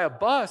hit by a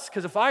bus,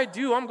 because if I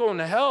do, I'm going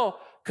to hell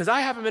because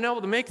I haven't been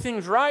able to make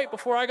things right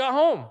before I got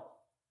home.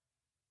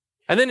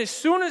 And then as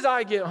soon as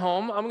I get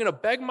home, I'm going to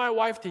beg my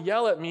wife to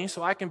yell at me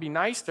so I can be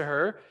nice to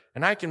her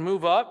and I can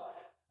move up.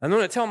 I'm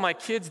going to tell my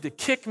kids to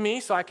kick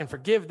me so I can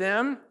forgive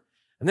them.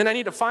 And then I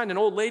need to find an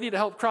old lady to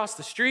help cross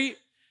the street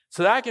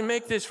so that I can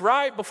make this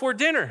right before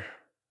dinner.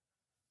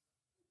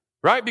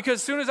 Right? Because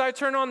as soon as I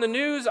turn on the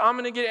news, I'm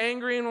going to get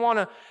angry and want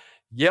to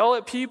yell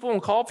at people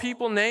and call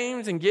people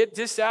names and get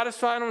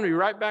dissatisfied. I'm going to be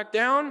right back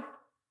down.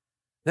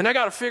 Then I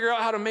got to figure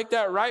out how to make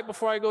that right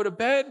before I go to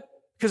bed.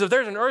 Because if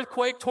there's an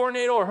earthquake,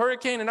 tornado, or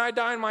hurricane and I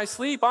die in my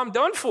sleep, I'm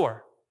done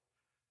for.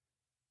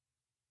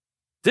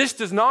 This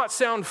does not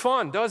sound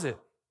fun, does it?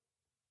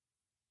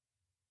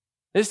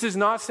 This does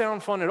not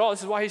sound fun at all.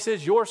 This is why he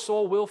says your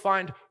soul will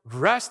find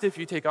rest if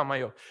you take on my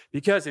yoke.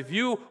 Because if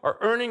you are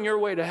earning your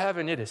way to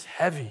heaven, it is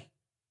heavy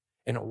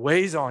and it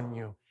weighs on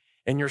you.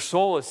 And your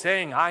soul is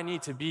saying, I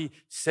need to be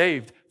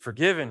saved,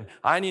 forgiven.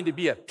 I need to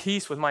be at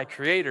peace with my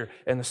Creator.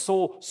 And the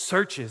soul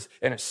searches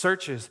and it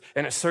searches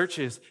and it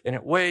searches and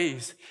it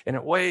weighs and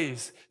it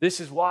weighs. This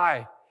is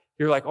why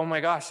you're like, oh my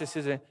gosh, this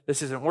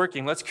isn't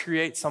working. Let's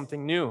create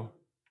something new.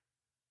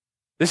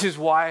 This is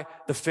why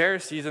the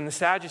Pharisees and the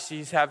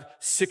Sadducees have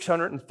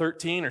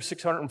 613 or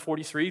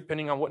 643,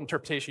 depending on what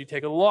interpretation you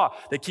take of the law.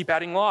 They keep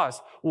adding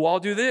laws. Well, I'll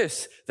do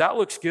this. That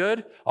looks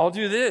good. I'll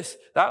do this.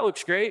 That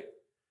looks great.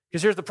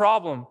 Because here's the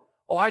problem.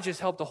 Oh, I just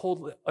helped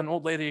an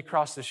old lady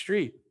across the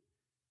street.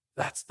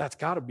 That's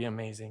got to be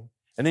amazing.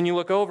 And then you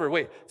look over,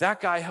 wait,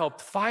 that guy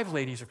helped 5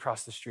 ladies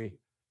across the street.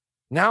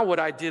 Now what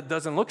I did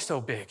doesn't look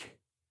so big.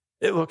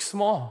 It looks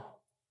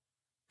small.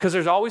 Because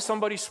there's always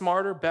somebody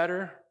smarter,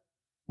 better,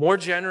 more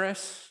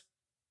generous,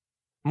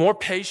 more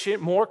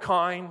patient, more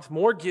kind,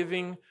 more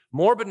giving,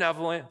 more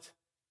benevolent.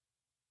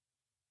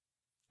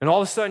 And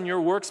all of a sudden,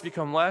 your works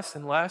become less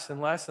and less and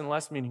less and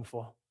less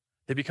meaningful.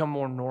 They become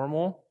more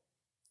normal.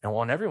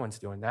 And everyone's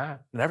doing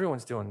that. And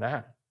everyone's doing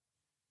that.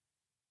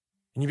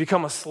 And you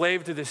become a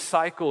slave to this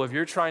cycle of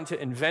you're trying to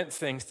invent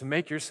things to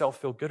make yourself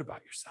feel good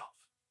about yourself.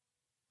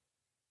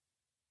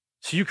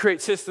 So you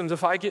create systems.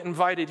 If I get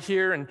invited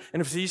here and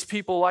if these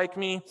people like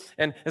me,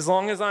 and as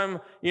long as I'm,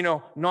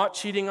 not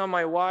cheating on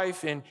my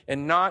wife and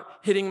not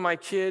hitting my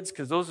kids,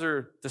 because those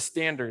are the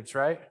standards,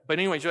 right? But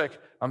anyways, you're like,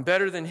 I'm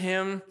better than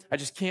him. I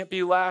just can't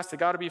be last. I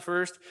got to be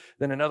first.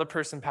 Then another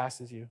person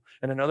passes you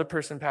and another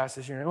person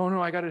passes you. And, oh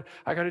no, I got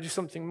to do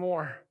something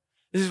more.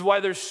 This is why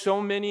there's so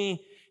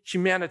many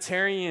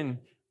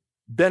humanitarian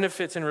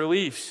benefits and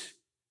reliefs.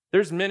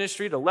 There's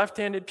ministry to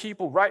left-handed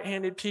people,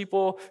 right-handed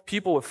people,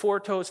 people with 4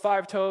 toes,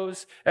 5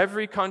 toes,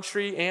 every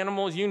country,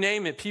 animals, you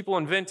name it, people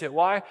invent it.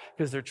 Why?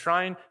 Because they're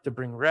trying to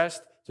bring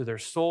rest to their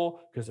soul,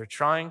 because they're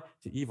trying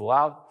to evil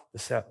out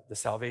the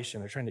salvation.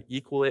 They're trying to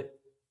equal it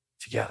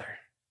together.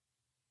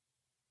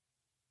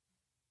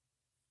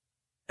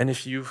 And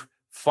if you've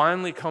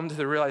finally come to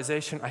the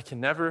realization, I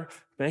can never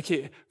make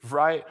it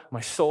right.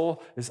 My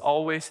soul is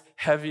always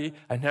heavy.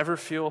 I never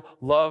feel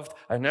loved.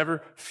 I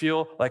never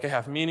feel like I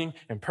have meaning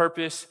and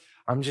purpose.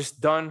 I'm just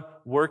done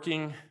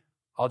working.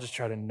 I'll just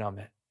try to numb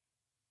it.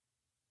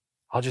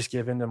 I'll just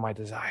give in to my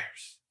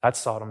desires. That's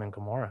Sodom and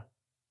Gomorrah.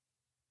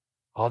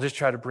 I'll just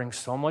try to bring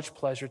so much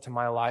pleasure to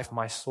my life,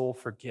 my soul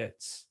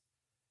forgets.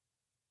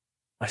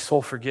 My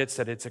soul forgets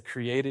that it's a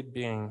created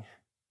being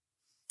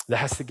that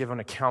has to give an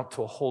account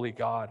to a holy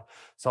God.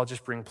 So I'll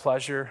just bring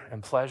pleasure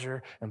and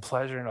pleasure and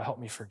pleasure, and it'll help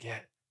me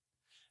forget.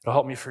 It'll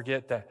help me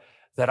forget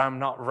that I'm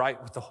not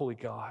right with the holy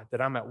God,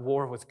 that I'm at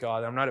war with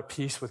God, that I'm not at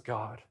peace with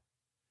God.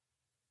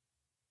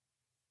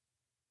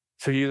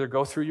 So you either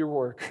go through your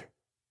work,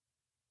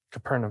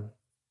 Capernaum,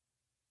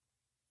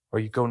 or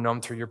you go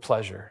numb through your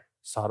pleasure,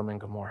 Sodom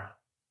and Gomorrah.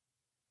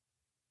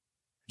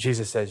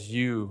 Jesus says,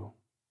 you,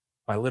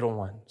 my little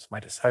ones, my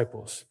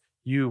disciples,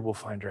 you will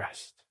find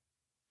rest.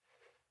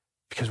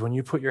 Because when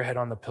you put your head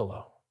on the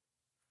pillow,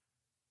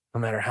 no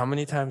matter how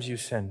many times you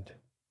sinned,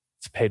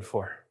 it's paid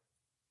for.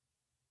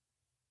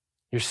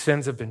 Your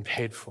sins have been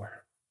paid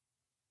for.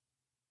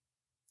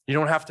 You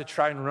don't have to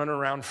try and run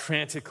around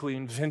frantically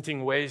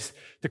inventing ways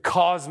to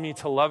cause me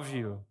to love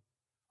you.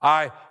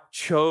 I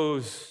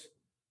chose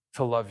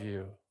to love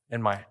you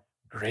in my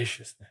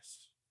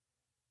graciousness.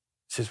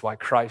 This is why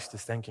Christ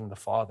is thanking the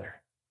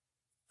Father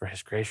for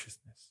his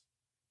graciousness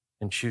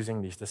in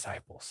choosing these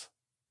disciples.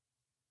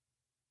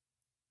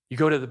 You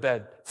go to the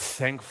bed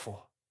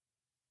thankful.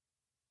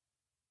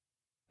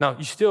 Now,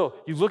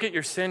 you look at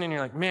your sin and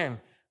you're like, man,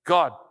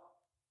 God,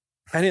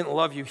 I didn't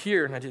love you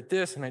here, and I did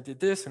this, and I did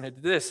this, and I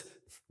did this.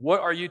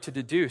 What are you to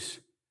deduce?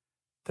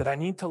 That I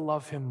need to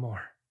love him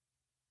more.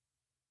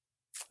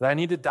 That I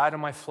need to die to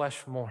my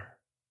flesh more.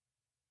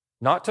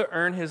 Not to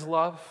earn his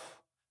love,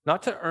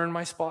 not to earn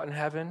my spot in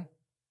heaven,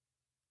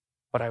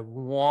 but I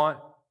want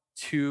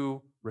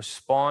to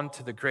respond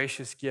to the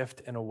gracious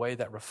gift in a way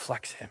that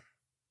reflects him,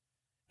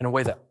 in a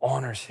way that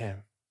honors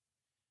him.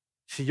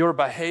 See, your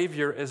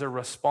behavior is a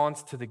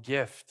response to the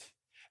gift.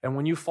 And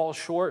when you fall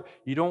short,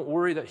 you don't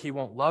worry that he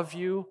won't love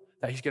you,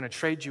 that he's going to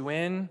trade you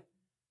in,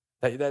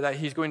 that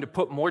he's going to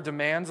put more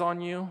demands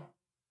on you,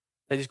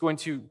 that he's going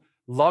to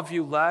love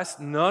you less.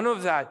 None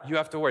of that you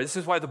have to worry. This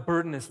is why the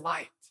burden is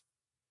light.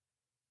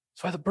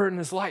 That's why the burden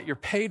is light. You're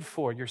paid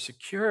for. You're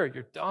secure.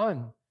 You're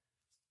done.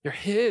 You're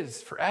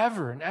his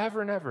forever and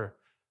ever and ever.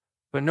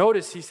 But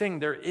notice he's saying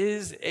there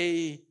is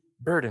a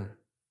burden.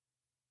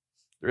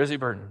 There is a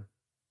burden.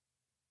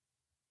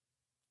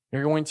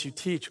 You're going to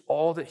teach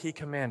all that he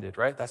commanded,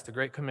 right? That's the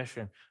Great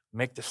Commission.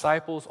 Make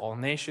disciples, all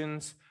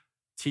nations,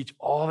 teach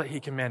all that he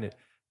commanded.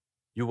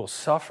 You will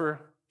suffer.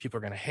 People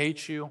are going to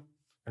hate you.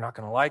 They're not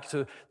going to like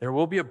you. There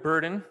will be a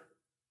burden.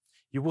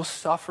 You will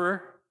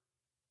suffer.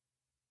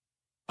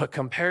 But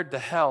compared to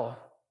hell,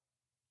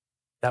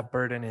 that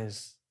burden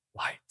is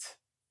light.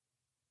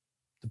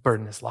 The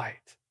burden is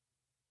light.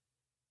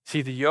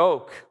 See, the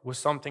yoke was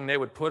something they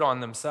would put on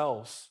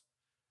themselves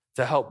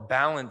to help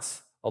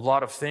balance a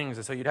lot of things.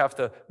 And so you'd have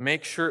to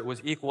make sure it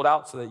was equaled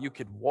out so that you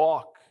could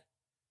walk.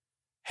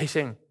 He's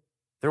saying,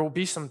 there will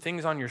be some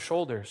things on your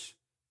shoulders,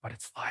 but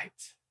it's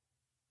light.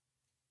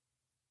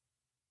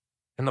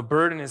 And the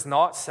burden is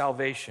not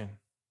salvation.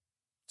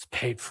 It's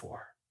paid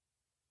for.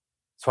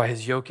 That's why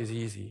his yoke is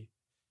easy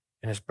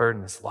and his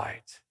burden is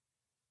light.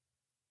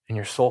 And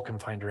your soul can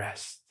find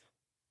rest.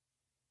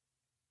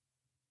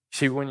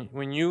 See,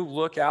 when you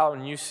look out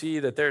and you see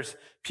that there's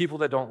people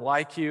that don't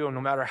like you, and no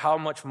matter how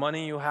much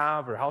money you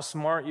have or how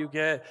smart you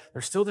get,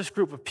 there's still this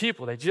group of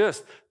people, they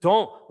just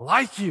don't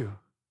like you.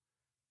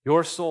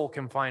 Your soul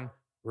can find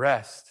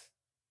rest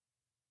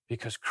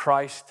because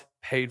Christ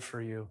paid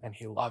for you and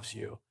he loves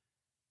you.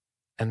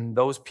 And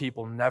those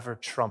people never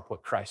trump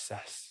what Christ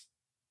says.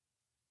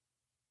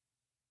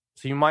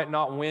 So you might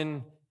not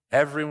win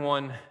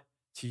everyone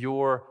to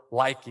your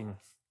liking,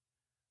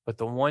 but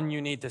the one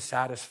you need to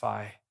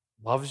satisfy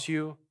loves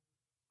you,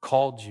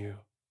 called you,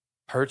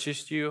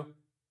 purchased you,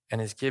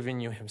 and has given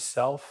you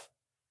himself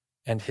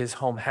and his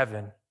home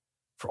heaven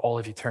for all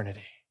of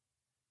eternity.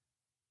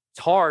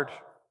 It's hard,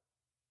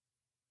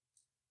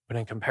 but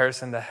in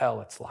comparison to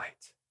hell, it's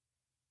light.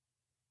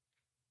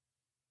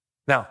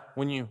 Now,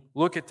 when you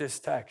look at this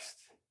text,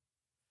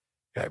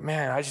 you're like,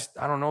 man,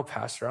 I don't know,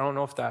 Pastor. I don't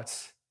know if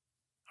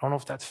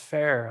that's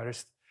fair.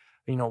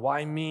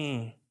 Why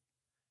me?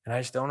 And I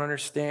just don't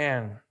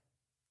understand.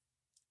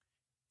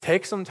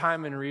 Take some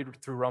time and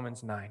read through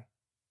Romans 9.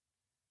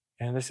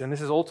 And this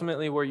is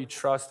ultimately where you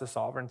trust the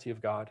sovereignty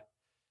of God.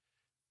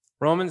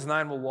 Romans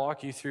 9 will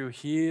walk you through,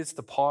 he is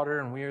the potter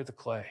and we are the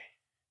clay.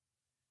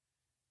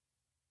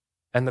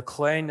 And the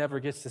clay never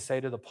gets to say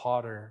to the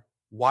potter,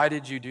 why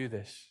did you do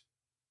this?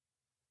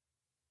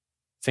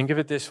 Think of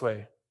it this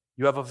way.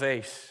 You have a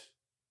vase,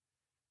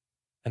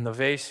 and the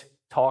vase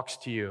talks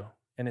to you,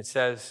 and it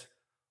says,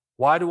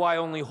 why do I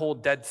only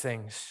hold dead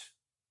things?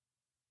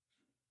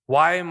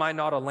 Why am I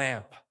not a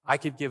lamp? I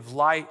could give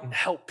light and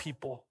help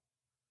people.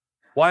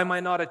 Why am I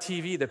not a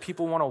TV that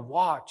people want to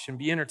watch and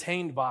be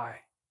entertained by?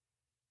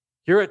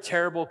 You're a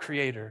terrible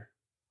creator.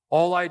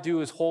 All I do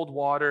is hold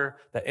water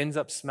that ends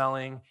up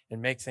smelling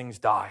and make things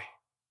die.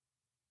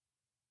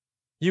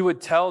 You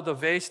would tell the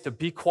vase to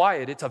be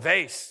quiet. It's a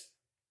vase.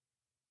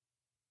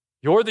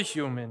 You're the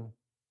human.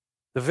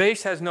 The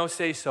vase has no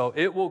say-so.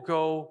 It will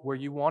go where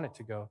you want it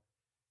to go.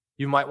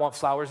 You might want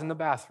flowers in the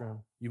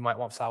bathroom. You might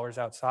want flowers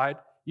outside.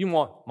 You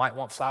might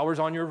want flowers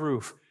on your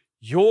roof.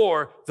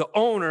 You're the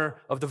owner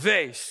of the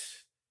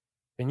vase.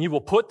 And you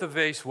will put the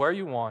vase where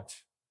you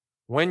want,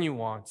 when you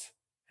want,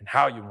 and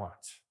how you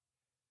want.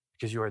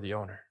 Because you are the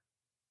owner.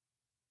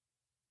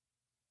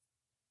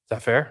 Is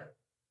that fair?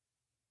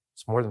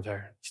 It's more than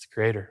fair. He's the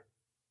creator.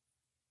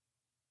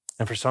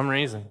 And for some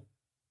reason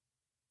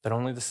that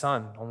only the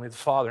Son, only the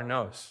Father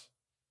knows,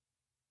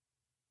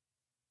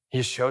 he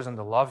has chosen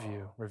to love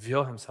you,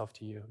 reveal himself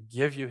to you,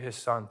 give you his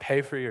Son,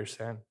 pay for your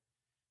sin,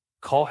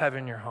 call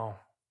heaven your home,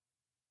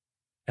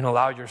 and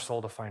allow your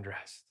soul to find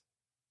rest.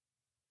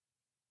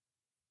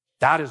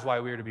 That is why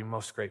we are to be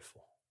most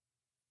grateful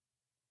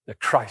that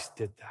Christ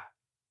did that.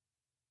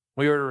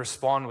 We are to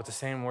respond with the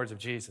same words of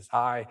Jesus.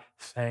 I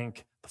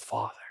thank the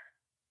Father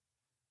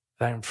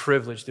that I am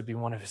privileged to be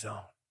one of his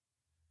own.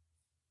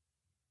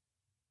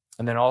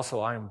 And then also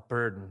I am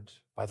burdened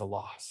by the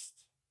lost,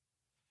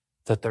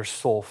 that their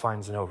soul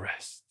finds no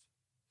rest,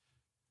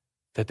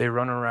 that they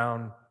run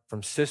around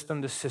from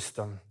system to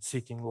system,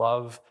 seeking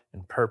love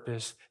and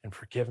purpose and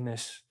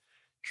forgiveness,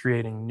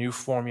 creating new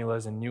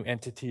formulas and new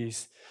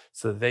entities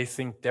so that they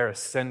think they're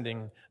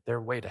ascending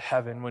their way to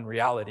heaven, when in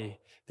reality,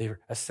 they're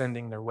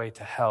ascending their way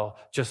to hell,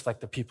 just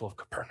like the people of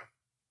Capernaum.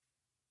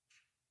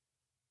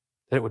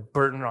 That it would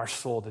burden our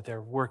soul that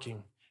they're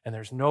working and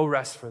there's no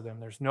rest for them.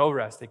 There's no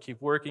rest. They keep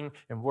working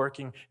and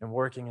working and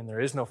working, and there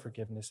is no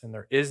forgiveness and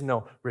there is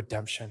no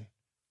redemption.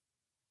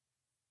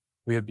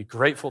 We would be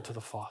grateful to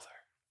the Father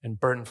and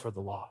burdened for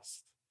the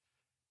lost,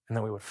 and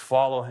that we would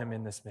follow him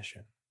in this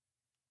mission.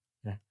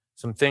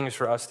 Some things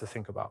for us to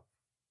think about.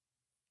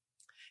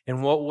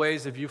 In what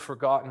ways have you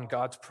forgotten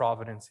God's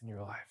providence in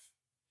your life?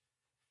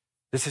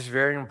 This is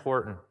very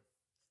important,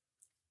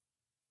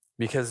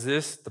 because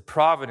the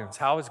providence,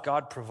 how has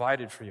God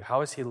provided for you?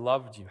 How has he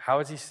loved you? How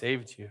has he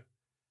saved you?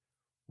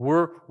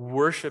 We're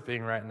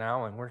worshiping right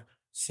now and we're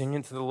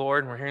singing to the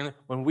Lord and we're hearing.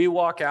 When we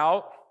walk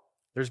out,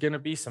 there's going to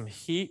be some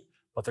heat,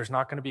 but there's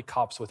not going to be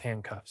cops with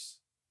handcuffs.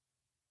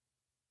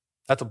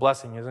 That's a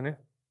blessing, isn't it?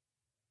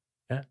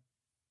 Yeah.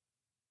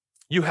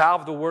 You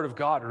have the word of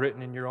God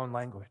written in your own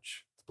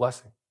language. It's a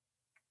blessing.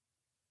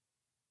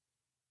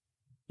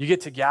 You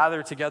get to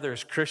gather together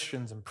as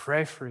Christians and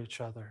pray for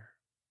each other,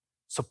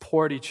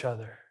 support each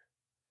other.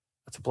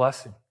 That's a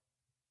blessing.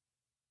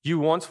 You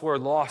once were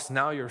lost,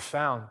 now you're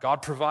found.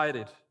 God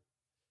provided.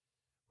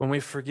 When we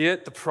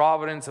forget the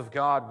providence of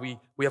God, we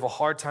have a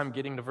hard time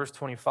getting to verse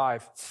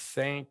 25.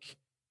 Thank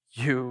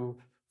you,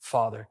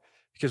 Father.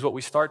 Because what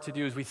we start to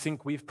do is we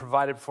think we've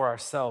provided for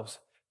ourselves,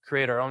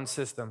 create our own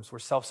systems. We're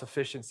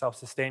self-sufficient,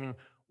 self-sustaining.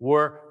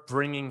 We're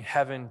bringing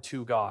heaven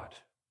to God.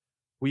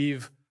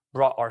 We've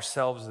brought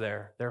ourselves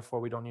there. Therefore,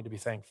 we don't need to be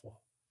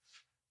thankful.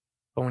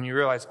 But when you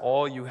realize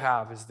all you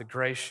have is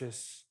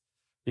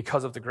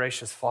because of the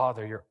gracious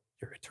Father, you're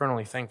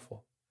eternally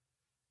thankful.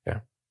 Yeah.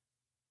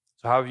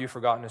 So how have you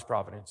forgotten his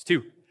providence?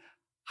 2,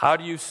 how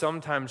do you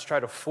sometimes try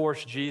to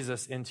force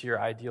Jesus into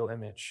your ideal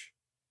image?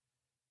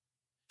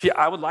 See,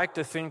 I would like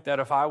to think that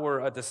if I were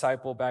a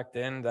disciple back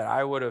then, that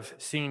I would have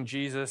seen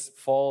Jesus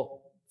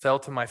fell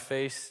to my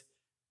face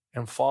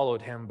and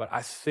followed him, but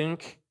I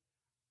think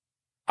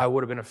I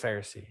would have been a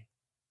Pharisee.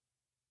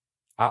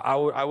 I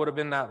would have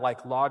been that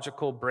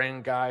logical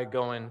brain guy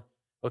going,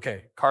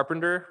 okay,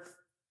 carpenter,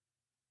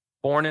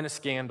 born in a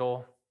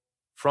scandal,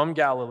 from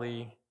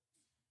Galilee,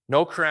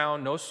 no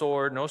crown, no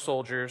sword, no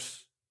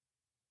soldiers,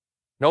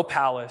 no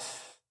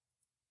palace,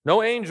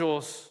 no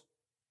angels.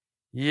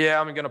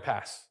 Yeah, I'm going to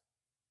pass.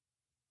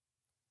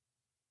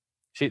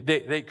 See,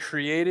 they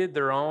created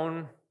their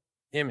own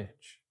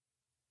image,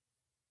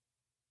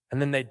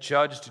 and then they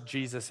judged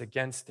Jesus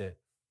against it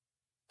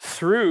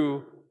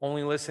through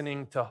only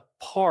listening to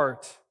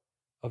part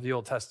of the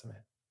Old Testament.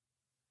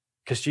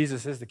 Because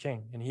Jesus is the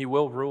king, and he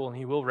will rule, and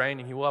he will reign,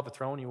 and he will have a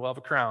throne, and he will have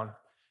a crown.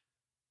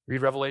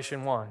 Read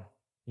Revelation 1.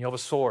 He'll have a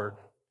sword,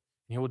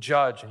 and he will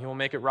judge, and he will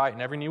make it right,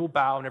 and every knee will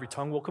bow, and every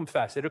tongue will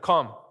confess. It'll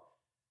come.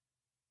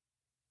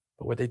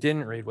 But what they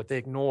didn't read, what they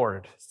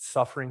ignored,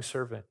 suffering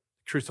servant,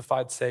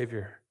 crucified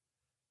Savior,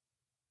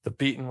 the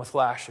beaten with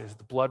lashes,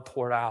 the blood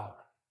poured out.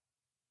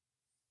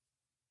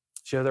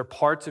 So there are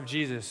parts of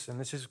Jesus, and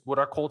this is what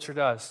our culture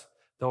does.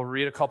 They'll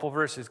read a couple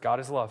verses, God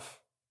is love,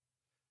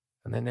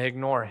 and then they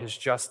ignore his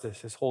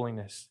justice, his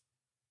holiness,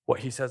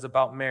 what he says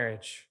about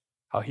marriage,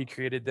 how he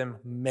created them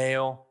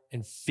male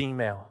and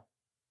female,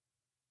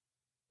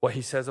 what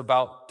he says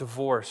about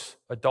divorce,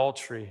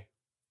 adultery,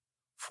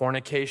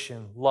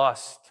 fornication,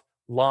 lust,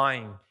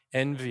 lying,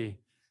 envy.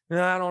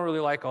 No, I don't really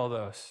like all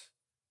those.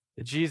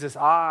 The Jesus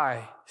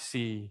I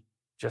see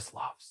just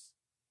loves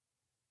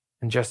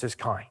and just is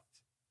kind.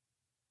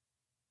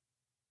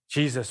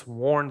 Jesus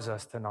warns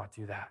us to not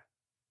do that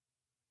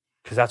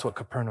because that's what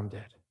Capernaum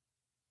did.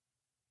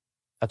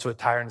 That's what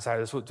Tyre and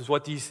Sidon, that's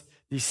what these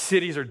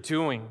cities are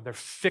doing. They're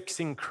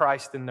fixing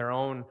Christ in their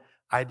own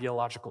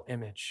ideological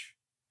image.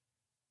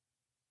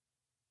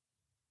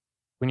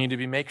 We need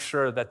to make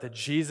sure that the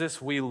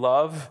Jesus we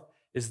love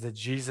is the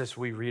Jesus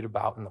we read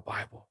about in the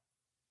Bible.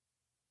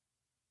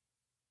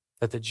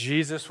 That the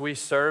Jesus we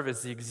serve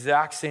is the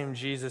exact same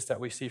Jesus that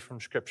we see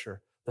from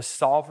Scripture. The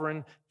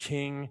sovereign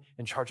king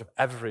in charge of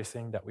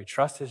everything, that we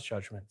trust his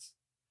judgments,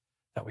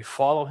 that we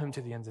follow him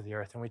to the ends of the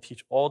earth, and we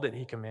teach all that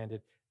he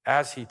commanded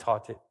as he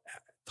taught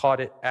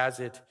it as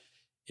it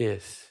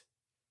is.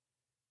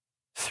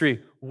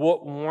 3,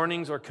 what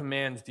warnings or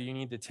commands do you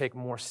need to take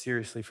more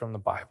seriously from the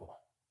Bible?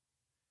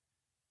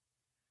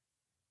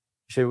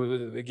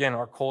 You see, again,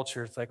 our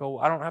culture, it's like, oh,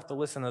 I don't have to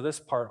listen to this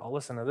part, I'll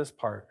listen to this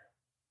part.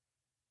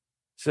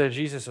 So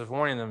Jesus is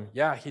warning them,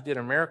 yeah, he did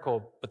a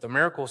miracle, but the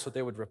miracle is so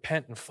they would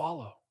repent and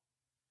follow.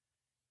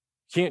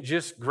 You can't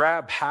just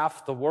grab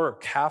half the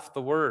work, half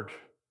the word.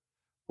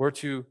 We're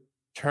to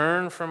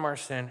turn from our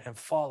sin and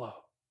follow.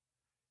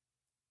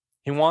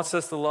 He wants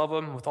us to love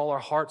him with all our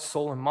heart,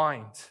 soul, and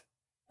mind.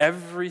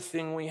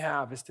 Everything we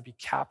have is to be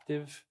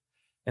captive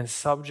and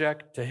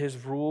subject to his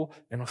rule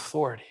and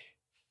authority.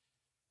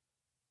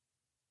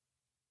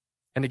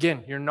 And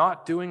again, you're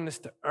not doing this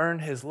to earn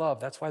his love.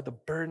 That's why the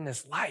burden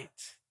is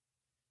light.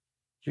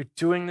 You're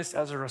doing this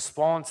as a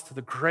response to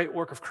the great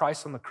work of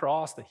Christ on the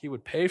cross, that he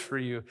would pay for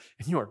you,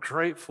 and you are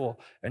grateful,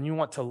 and you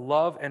want to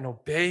love and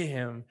obey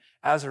him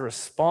as a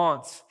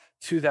response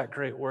to that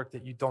great work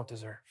that you don't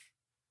deserve.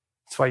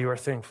 That's why you are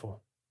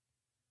thankful.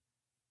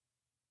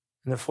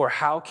 And therefore,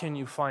 how can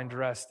you find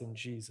rest in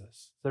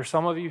Jesus? There are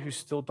some of you who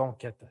still don't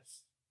get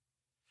this.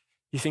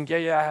 You think,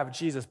 yeah, I have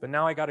Jesus, but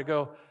now I got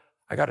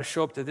to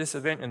show up to this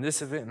event and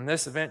this event and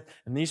this event,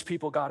 and these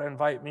people got to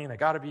invite me, and I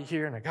got to be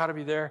here and I got to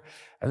be there.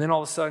 And then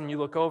all of a sudden you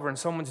look over and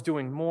someone's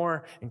doing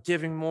more and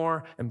giving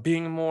more and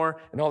being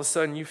more, and all of a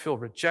sudden you feel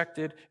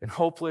rejected and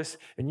hopeless,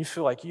 and you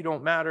feel like you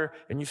don't matter,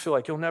 and you feel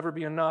like you'll never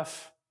be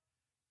enough.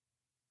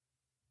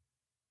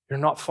 You're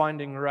not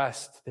finding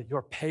rest that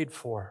you're paid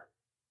for.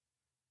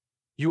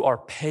 You are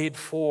paid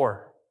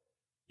for.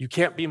 You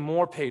can't be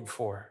more paid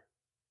for.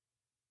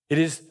 It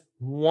is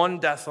one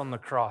death on the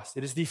cross.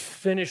 It is the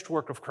finished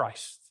work of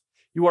Christ.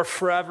 You are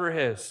forever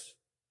his.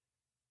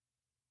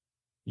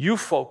 You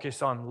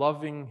focus on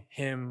loving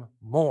him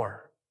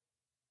more.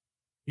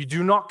 You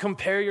do not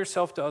compare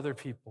yourself to other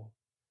people.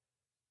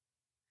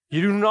 You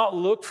do not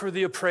look for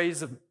the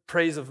praise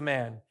of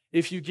man.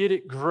 If you get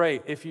it,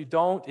 great. If you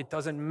don't, it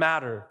doesn't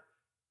matter.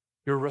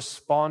 You're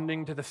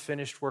responding to the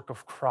finished work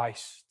of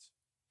Christ.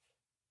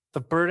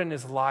 The burden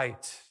is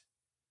light.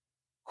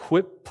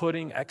 Quit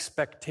putting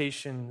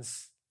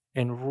expectations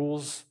and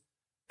rules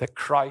that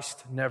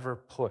Christ never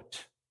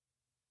put.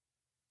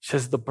 He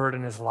says the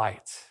burden is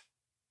light.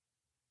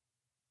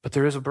 But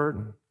there is a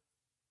burden.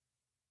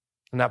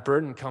 And that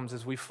burden comes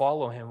as we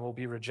follow him. We'll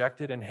be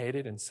rejected and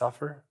hated and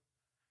suffer.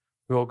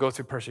 We will go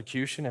through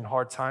persecution and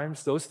hard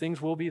times. Those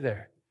things will be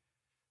there.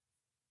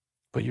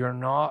 But you're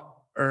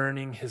not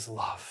earning his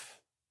love.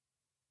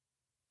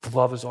 The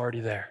love is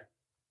already there.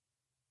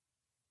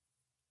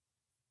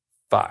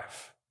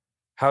 5,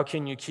 how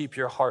can you keep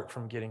your heart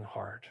from getting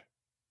hard?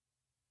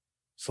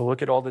 So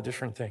look at all the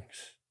different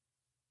things.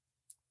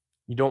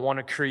 You don't want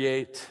to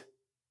create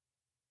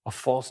a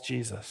false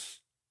Jesus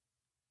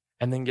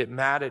and then get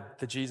mad at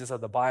the Jesus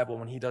of the Bible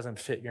when he doesn't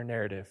fit your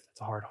narrative.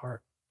 It's a hard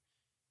heart.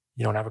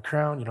 You don't have a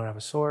crown. You don't have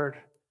a sword.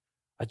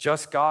 A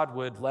just God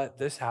would let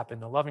this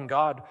happen. A loving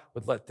God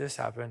would let this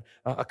happen.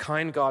 A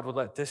kind God would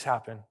let this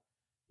happen.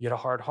 You get a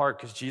hard heart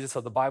because Jesus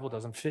of the Bible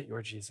doesn't fit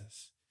your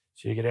Jesus.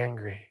 So you get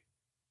angry.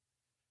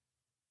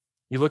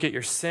 You look at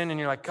your sin and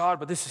you're like, God,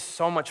 but this is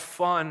so much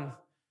fun.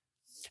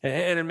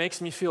 And it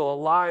makes me feel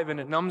alive and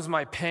it numbs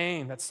my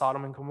pain. That's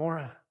Sodom and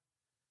Gomorrah.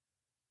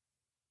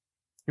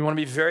 You want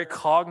to be very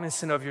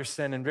cognizant of your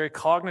sin and very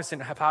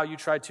cognizant of how you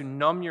try to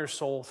numb your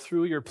soul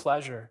through your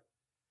pleasure.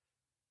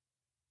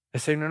 I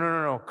say,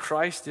 no.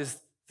 Christ is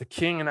the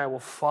King and I will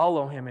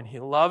follow him and he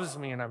loves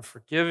me and I'm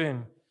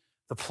forgiven.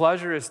 The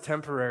pleasure is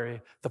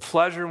temporary. The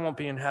pleasure won't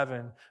be in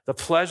heaven. The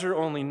pleasure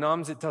only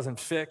numbs, it doesn't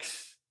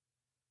fix.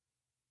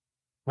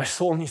 My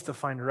soul needs to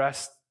find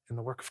rest in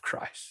the work of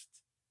Christ.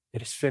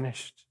 It is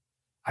finished.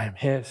 I am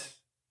his.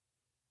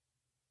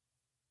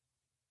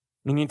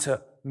 You need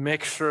to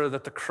make sure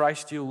that the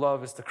Christ you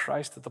love is the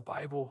Christ of the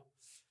Bible.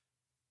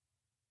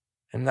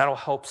 And that'll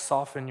help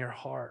soften your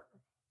heart.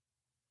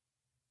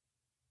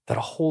 That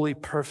a holy,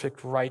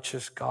 perfect,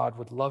 righteous God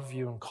would love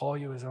you and call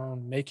you his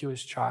own, make you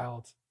his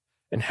child,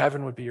 and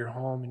heaven would be your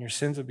home and your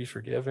sins would be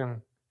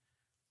forgiven.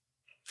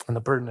 And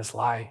the burden is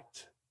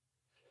light.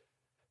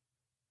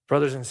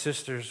 Brothers and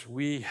sisters,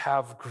 we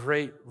have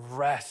great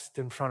rest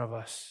in front of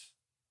us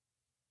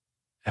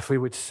if we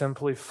would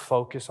simply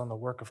focus on the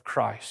work of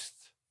Christ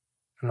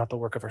and not the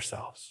work of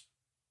ourselves.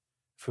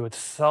 If we would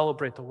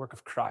celebrate the work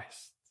of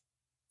Christ,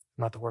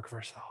 not the work of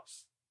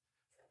ourselves.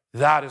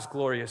 That is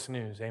glorious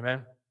news.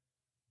 Amen?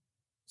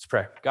 Let's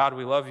pray. God,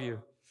 we love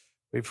you.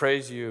 We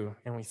praise you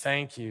and we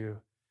thank you.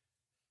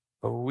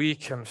 But we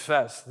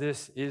confess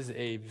this is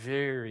a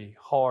very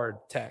hard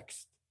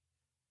text.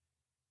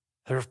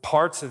 There are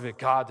parts of it,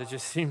 God, that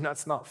just seem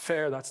that's not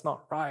fair, that's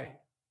not right.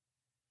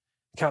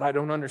 God, I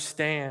don't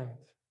understand.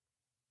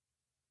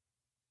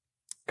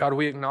 God,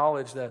 we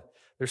acknowledge that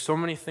there's so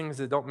many things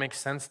that don't make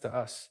sense to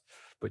us,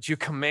 but you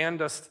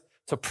command us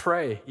to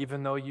pray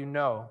even though you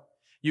know.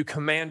 You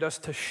command us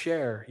to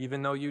share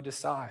even though you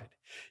decide.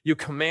 You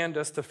command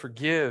us to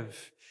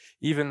forgive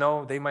even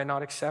though they might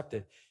not accept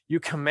it. You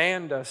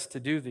command us to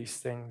do these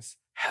things.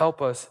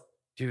 Help us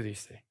do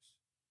these things.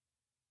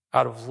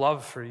 Out of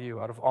love for you,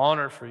 out of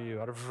honor for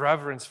you, out of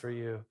reverence for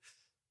you,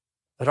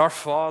 that our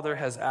Father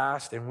has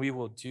asked and we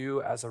will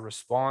do as a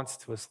response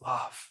to his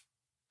love.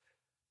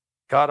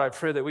 God, I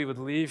pray that we would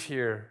leave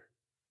here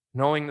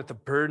knowing that the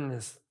burden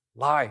is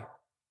light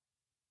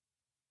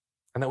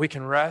and that we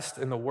can rest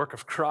in the work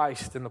of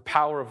Christ, in the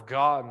power of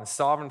God, and the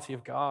sovereignty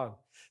of God.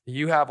 That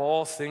you have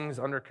all things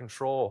under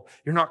control.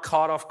 You're not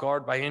caught off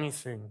guard by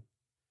anything.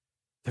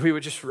 That we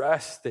would just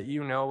rest that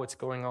you know what's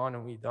going on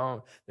and we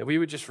don't. That we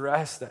would just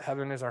rest that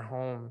heaven is our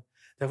home.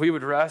 That we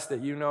would rest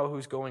that you know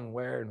who's going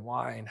where and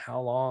why and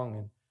how long.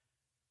 And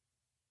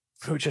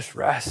we would just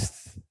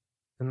rest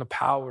in the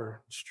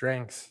power and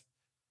strength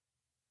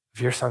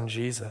of your son,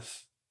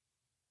 Jesus.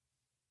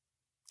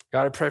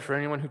 God, I pray for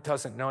anyone who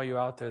doesn't know you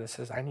out there that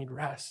says, I need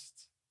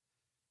rest.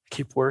 I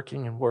keep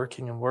working and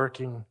working and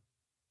working.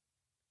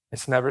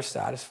 It's never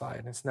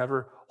satisfied. It's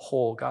never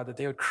whole. God, that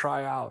they would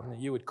cry out and that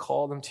you would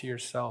call them to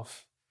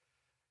yourself.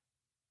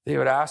 They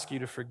would ask you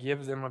to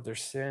forgive them of their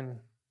sin,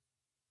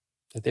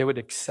 that they would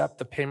accept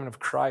the payment of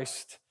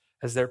Christ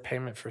as their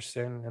payment for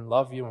sin and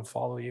love you and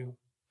follow you.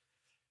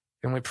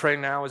 And we pray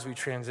now as we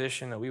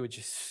transition that we would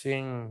just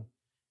sing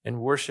and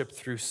worship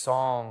through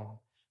song,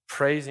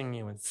 praising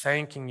you and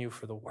thanking you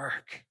for the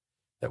work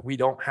that we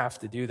don't have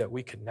to do, that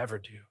we could never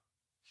do.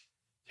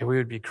 That we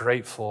would be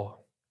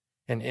grateful,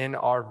 and in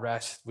our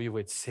rest we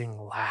would sing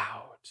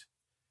loud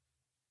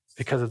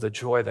because of the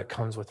joy that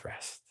comes with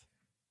rest.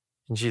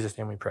 In Jesus'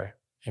 name we pray.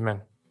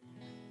 Amen.